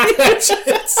them rock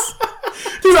hatchets.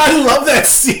 Dude, I love that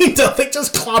scene though. They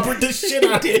just clobbered the shit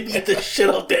out of him. beat the shit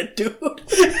out that dude.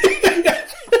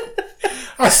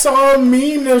 I saw a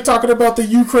meme. They were talking about the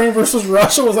Ukraine versus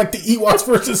Russia. It was like the Ewoks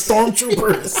versus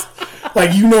stormtroopers.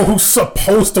 Like, you know who's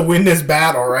supposed to win this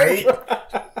battle, right?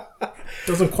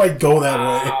 Doesn't quite go that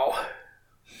way. Wow.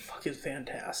 Fucking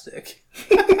fantastic.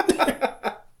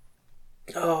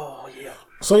 Oh, yeah.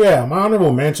 So yeah, my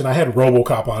honorable mention, I had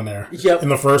RoboCop on there. Yep. In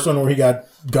the first one where he got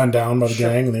gunned down by the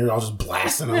gang and they were all just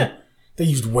blasting him. Yeah. They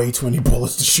used way too many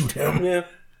bullets to shoot him. Yeah.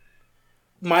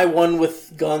 My one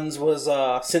with guns was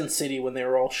Sin City when they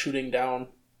were all shooting down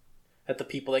at the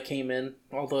people that came in.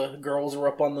 All the girls were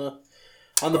up on the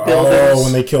buildings. Oh,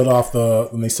 when they killed off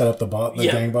when they set up the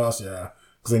gang boss, yeah.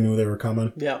 Because they knew they were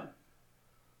coming. Yeah.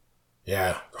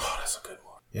 Yeah. Oh, that's a good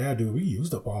one. Yeah, dude, we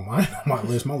used up all mine on my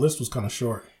list. My list was kind of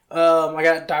short. I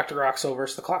got Dr. Roxo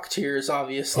versus the Clocketeers,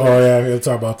 obviously. Oh, yeah, we'll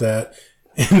talk about that.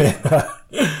 And then,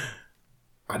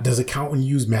 does it count when you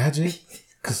use magic?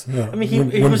 Because I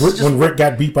mean, when Rick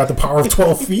got beat by the power of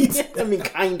 12 feet. I mean,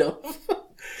 kind of.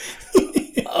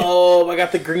 I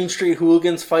got the Green Street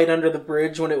Hooligans fight under the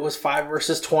bridge when it was 5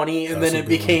 versus 20, and then it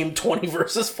became 20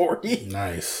 versus 40.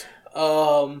 Nice.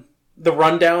 The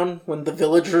Rundown when the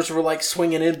villagers were like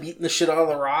swinging in, beating the shit out of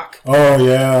the Rock. Oh,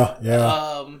 yeah,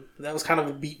 yeah. That was kind of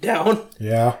a beatdown.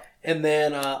 Yeah. And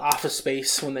then Office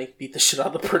Space when they beat the shit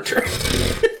out of the printer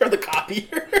or the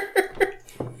copier.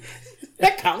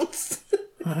 That counts.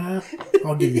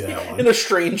 I'll give you that one. In a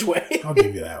strange way. I'll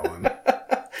give you that one.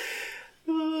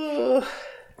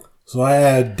 So I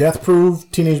had Death Proof,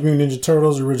 Teenage Mutant Ninja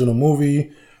Turtles, original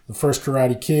movie, The First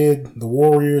Karate Kid, The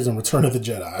Warriors, and Return of the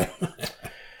Jedi.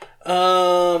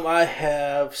 I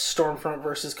have Stormfront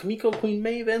versus Kamiko, Queen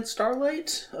Maeve, and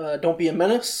Starlight. Don't Be a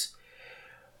Menace.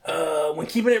 When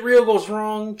Keeping It Real Goes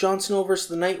Wrong, Jon Snow versus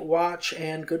the Night Watch,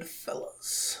 and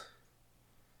Goodfellas.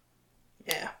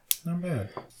 Yeah. Not bad.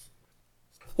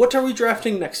 What are we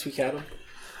drafting next week, Adam?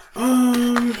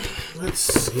 Let's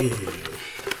see.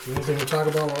 Anything to talk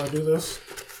about while I do this?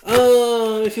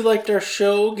 If you liked our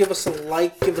show, give us a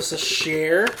like, give us a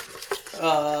share.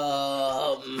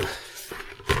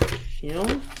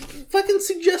 Fucking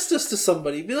suggest us to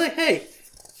somebody. Be like, hey,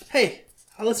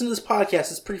 I listen to this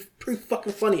podcast. It's pretty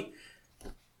fucking funny.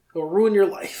 It'll ruin your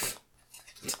life.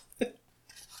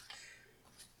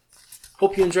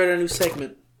 Hope you enjoyed our new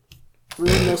segment.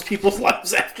 Ruin those people's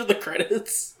lives after the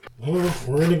credits. Well,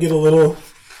 we're gonna get a little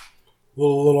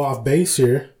off base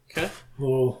here. Okay.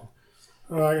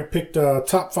 I picked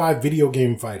top 5 video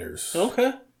game fighters.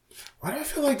 Okay. Why do I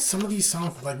feel like some of these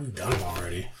sound like we've done them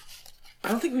already? I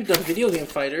don't think we've done video game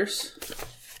fighters.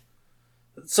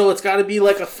 So it's got to be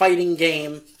like a fighting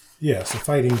game. Yes, a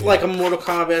fighting game. Like a Mortal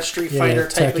Kombat, Street Fighter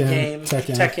type of game.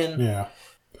 Tekken. Yeah.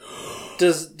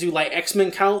 Do like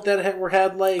X-Men count that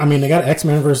had like? I mean, they got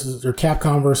X-Men versus or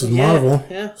Capcom versus Marvel.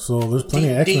 Yeah. So there's plenty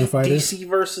of X-Men fighters. DC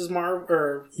versus Marvel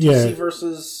or DC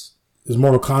versus. There's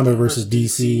Mortal Kombat versus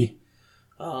DC.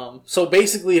 So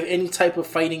basically, any type of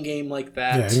fighting game like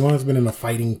that. Yeah, anyone that's been in a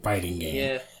fighting game.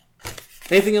 Yeah.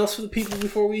 Anything else for the people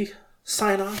before we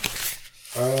sign off?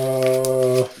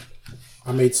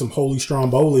 I made some Holy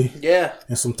Stromboli. Yeah.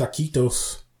 And some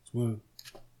taquitos. I'm gonna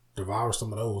devour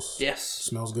some of those. Yes.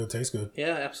 Smells good, tastes good.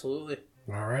 Yeah, absolutely.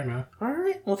 All right, man. All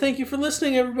right. Well, thank you for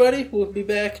listening, everybody. We'll be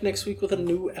back next week with a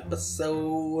new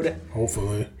episode.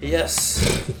 Hopefully.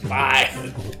 Yes. Bye.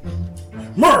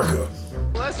 America!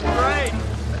 Well, that's great.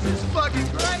 That's just fucking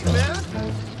great, man.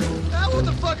 Now what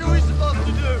the fuck are we supposed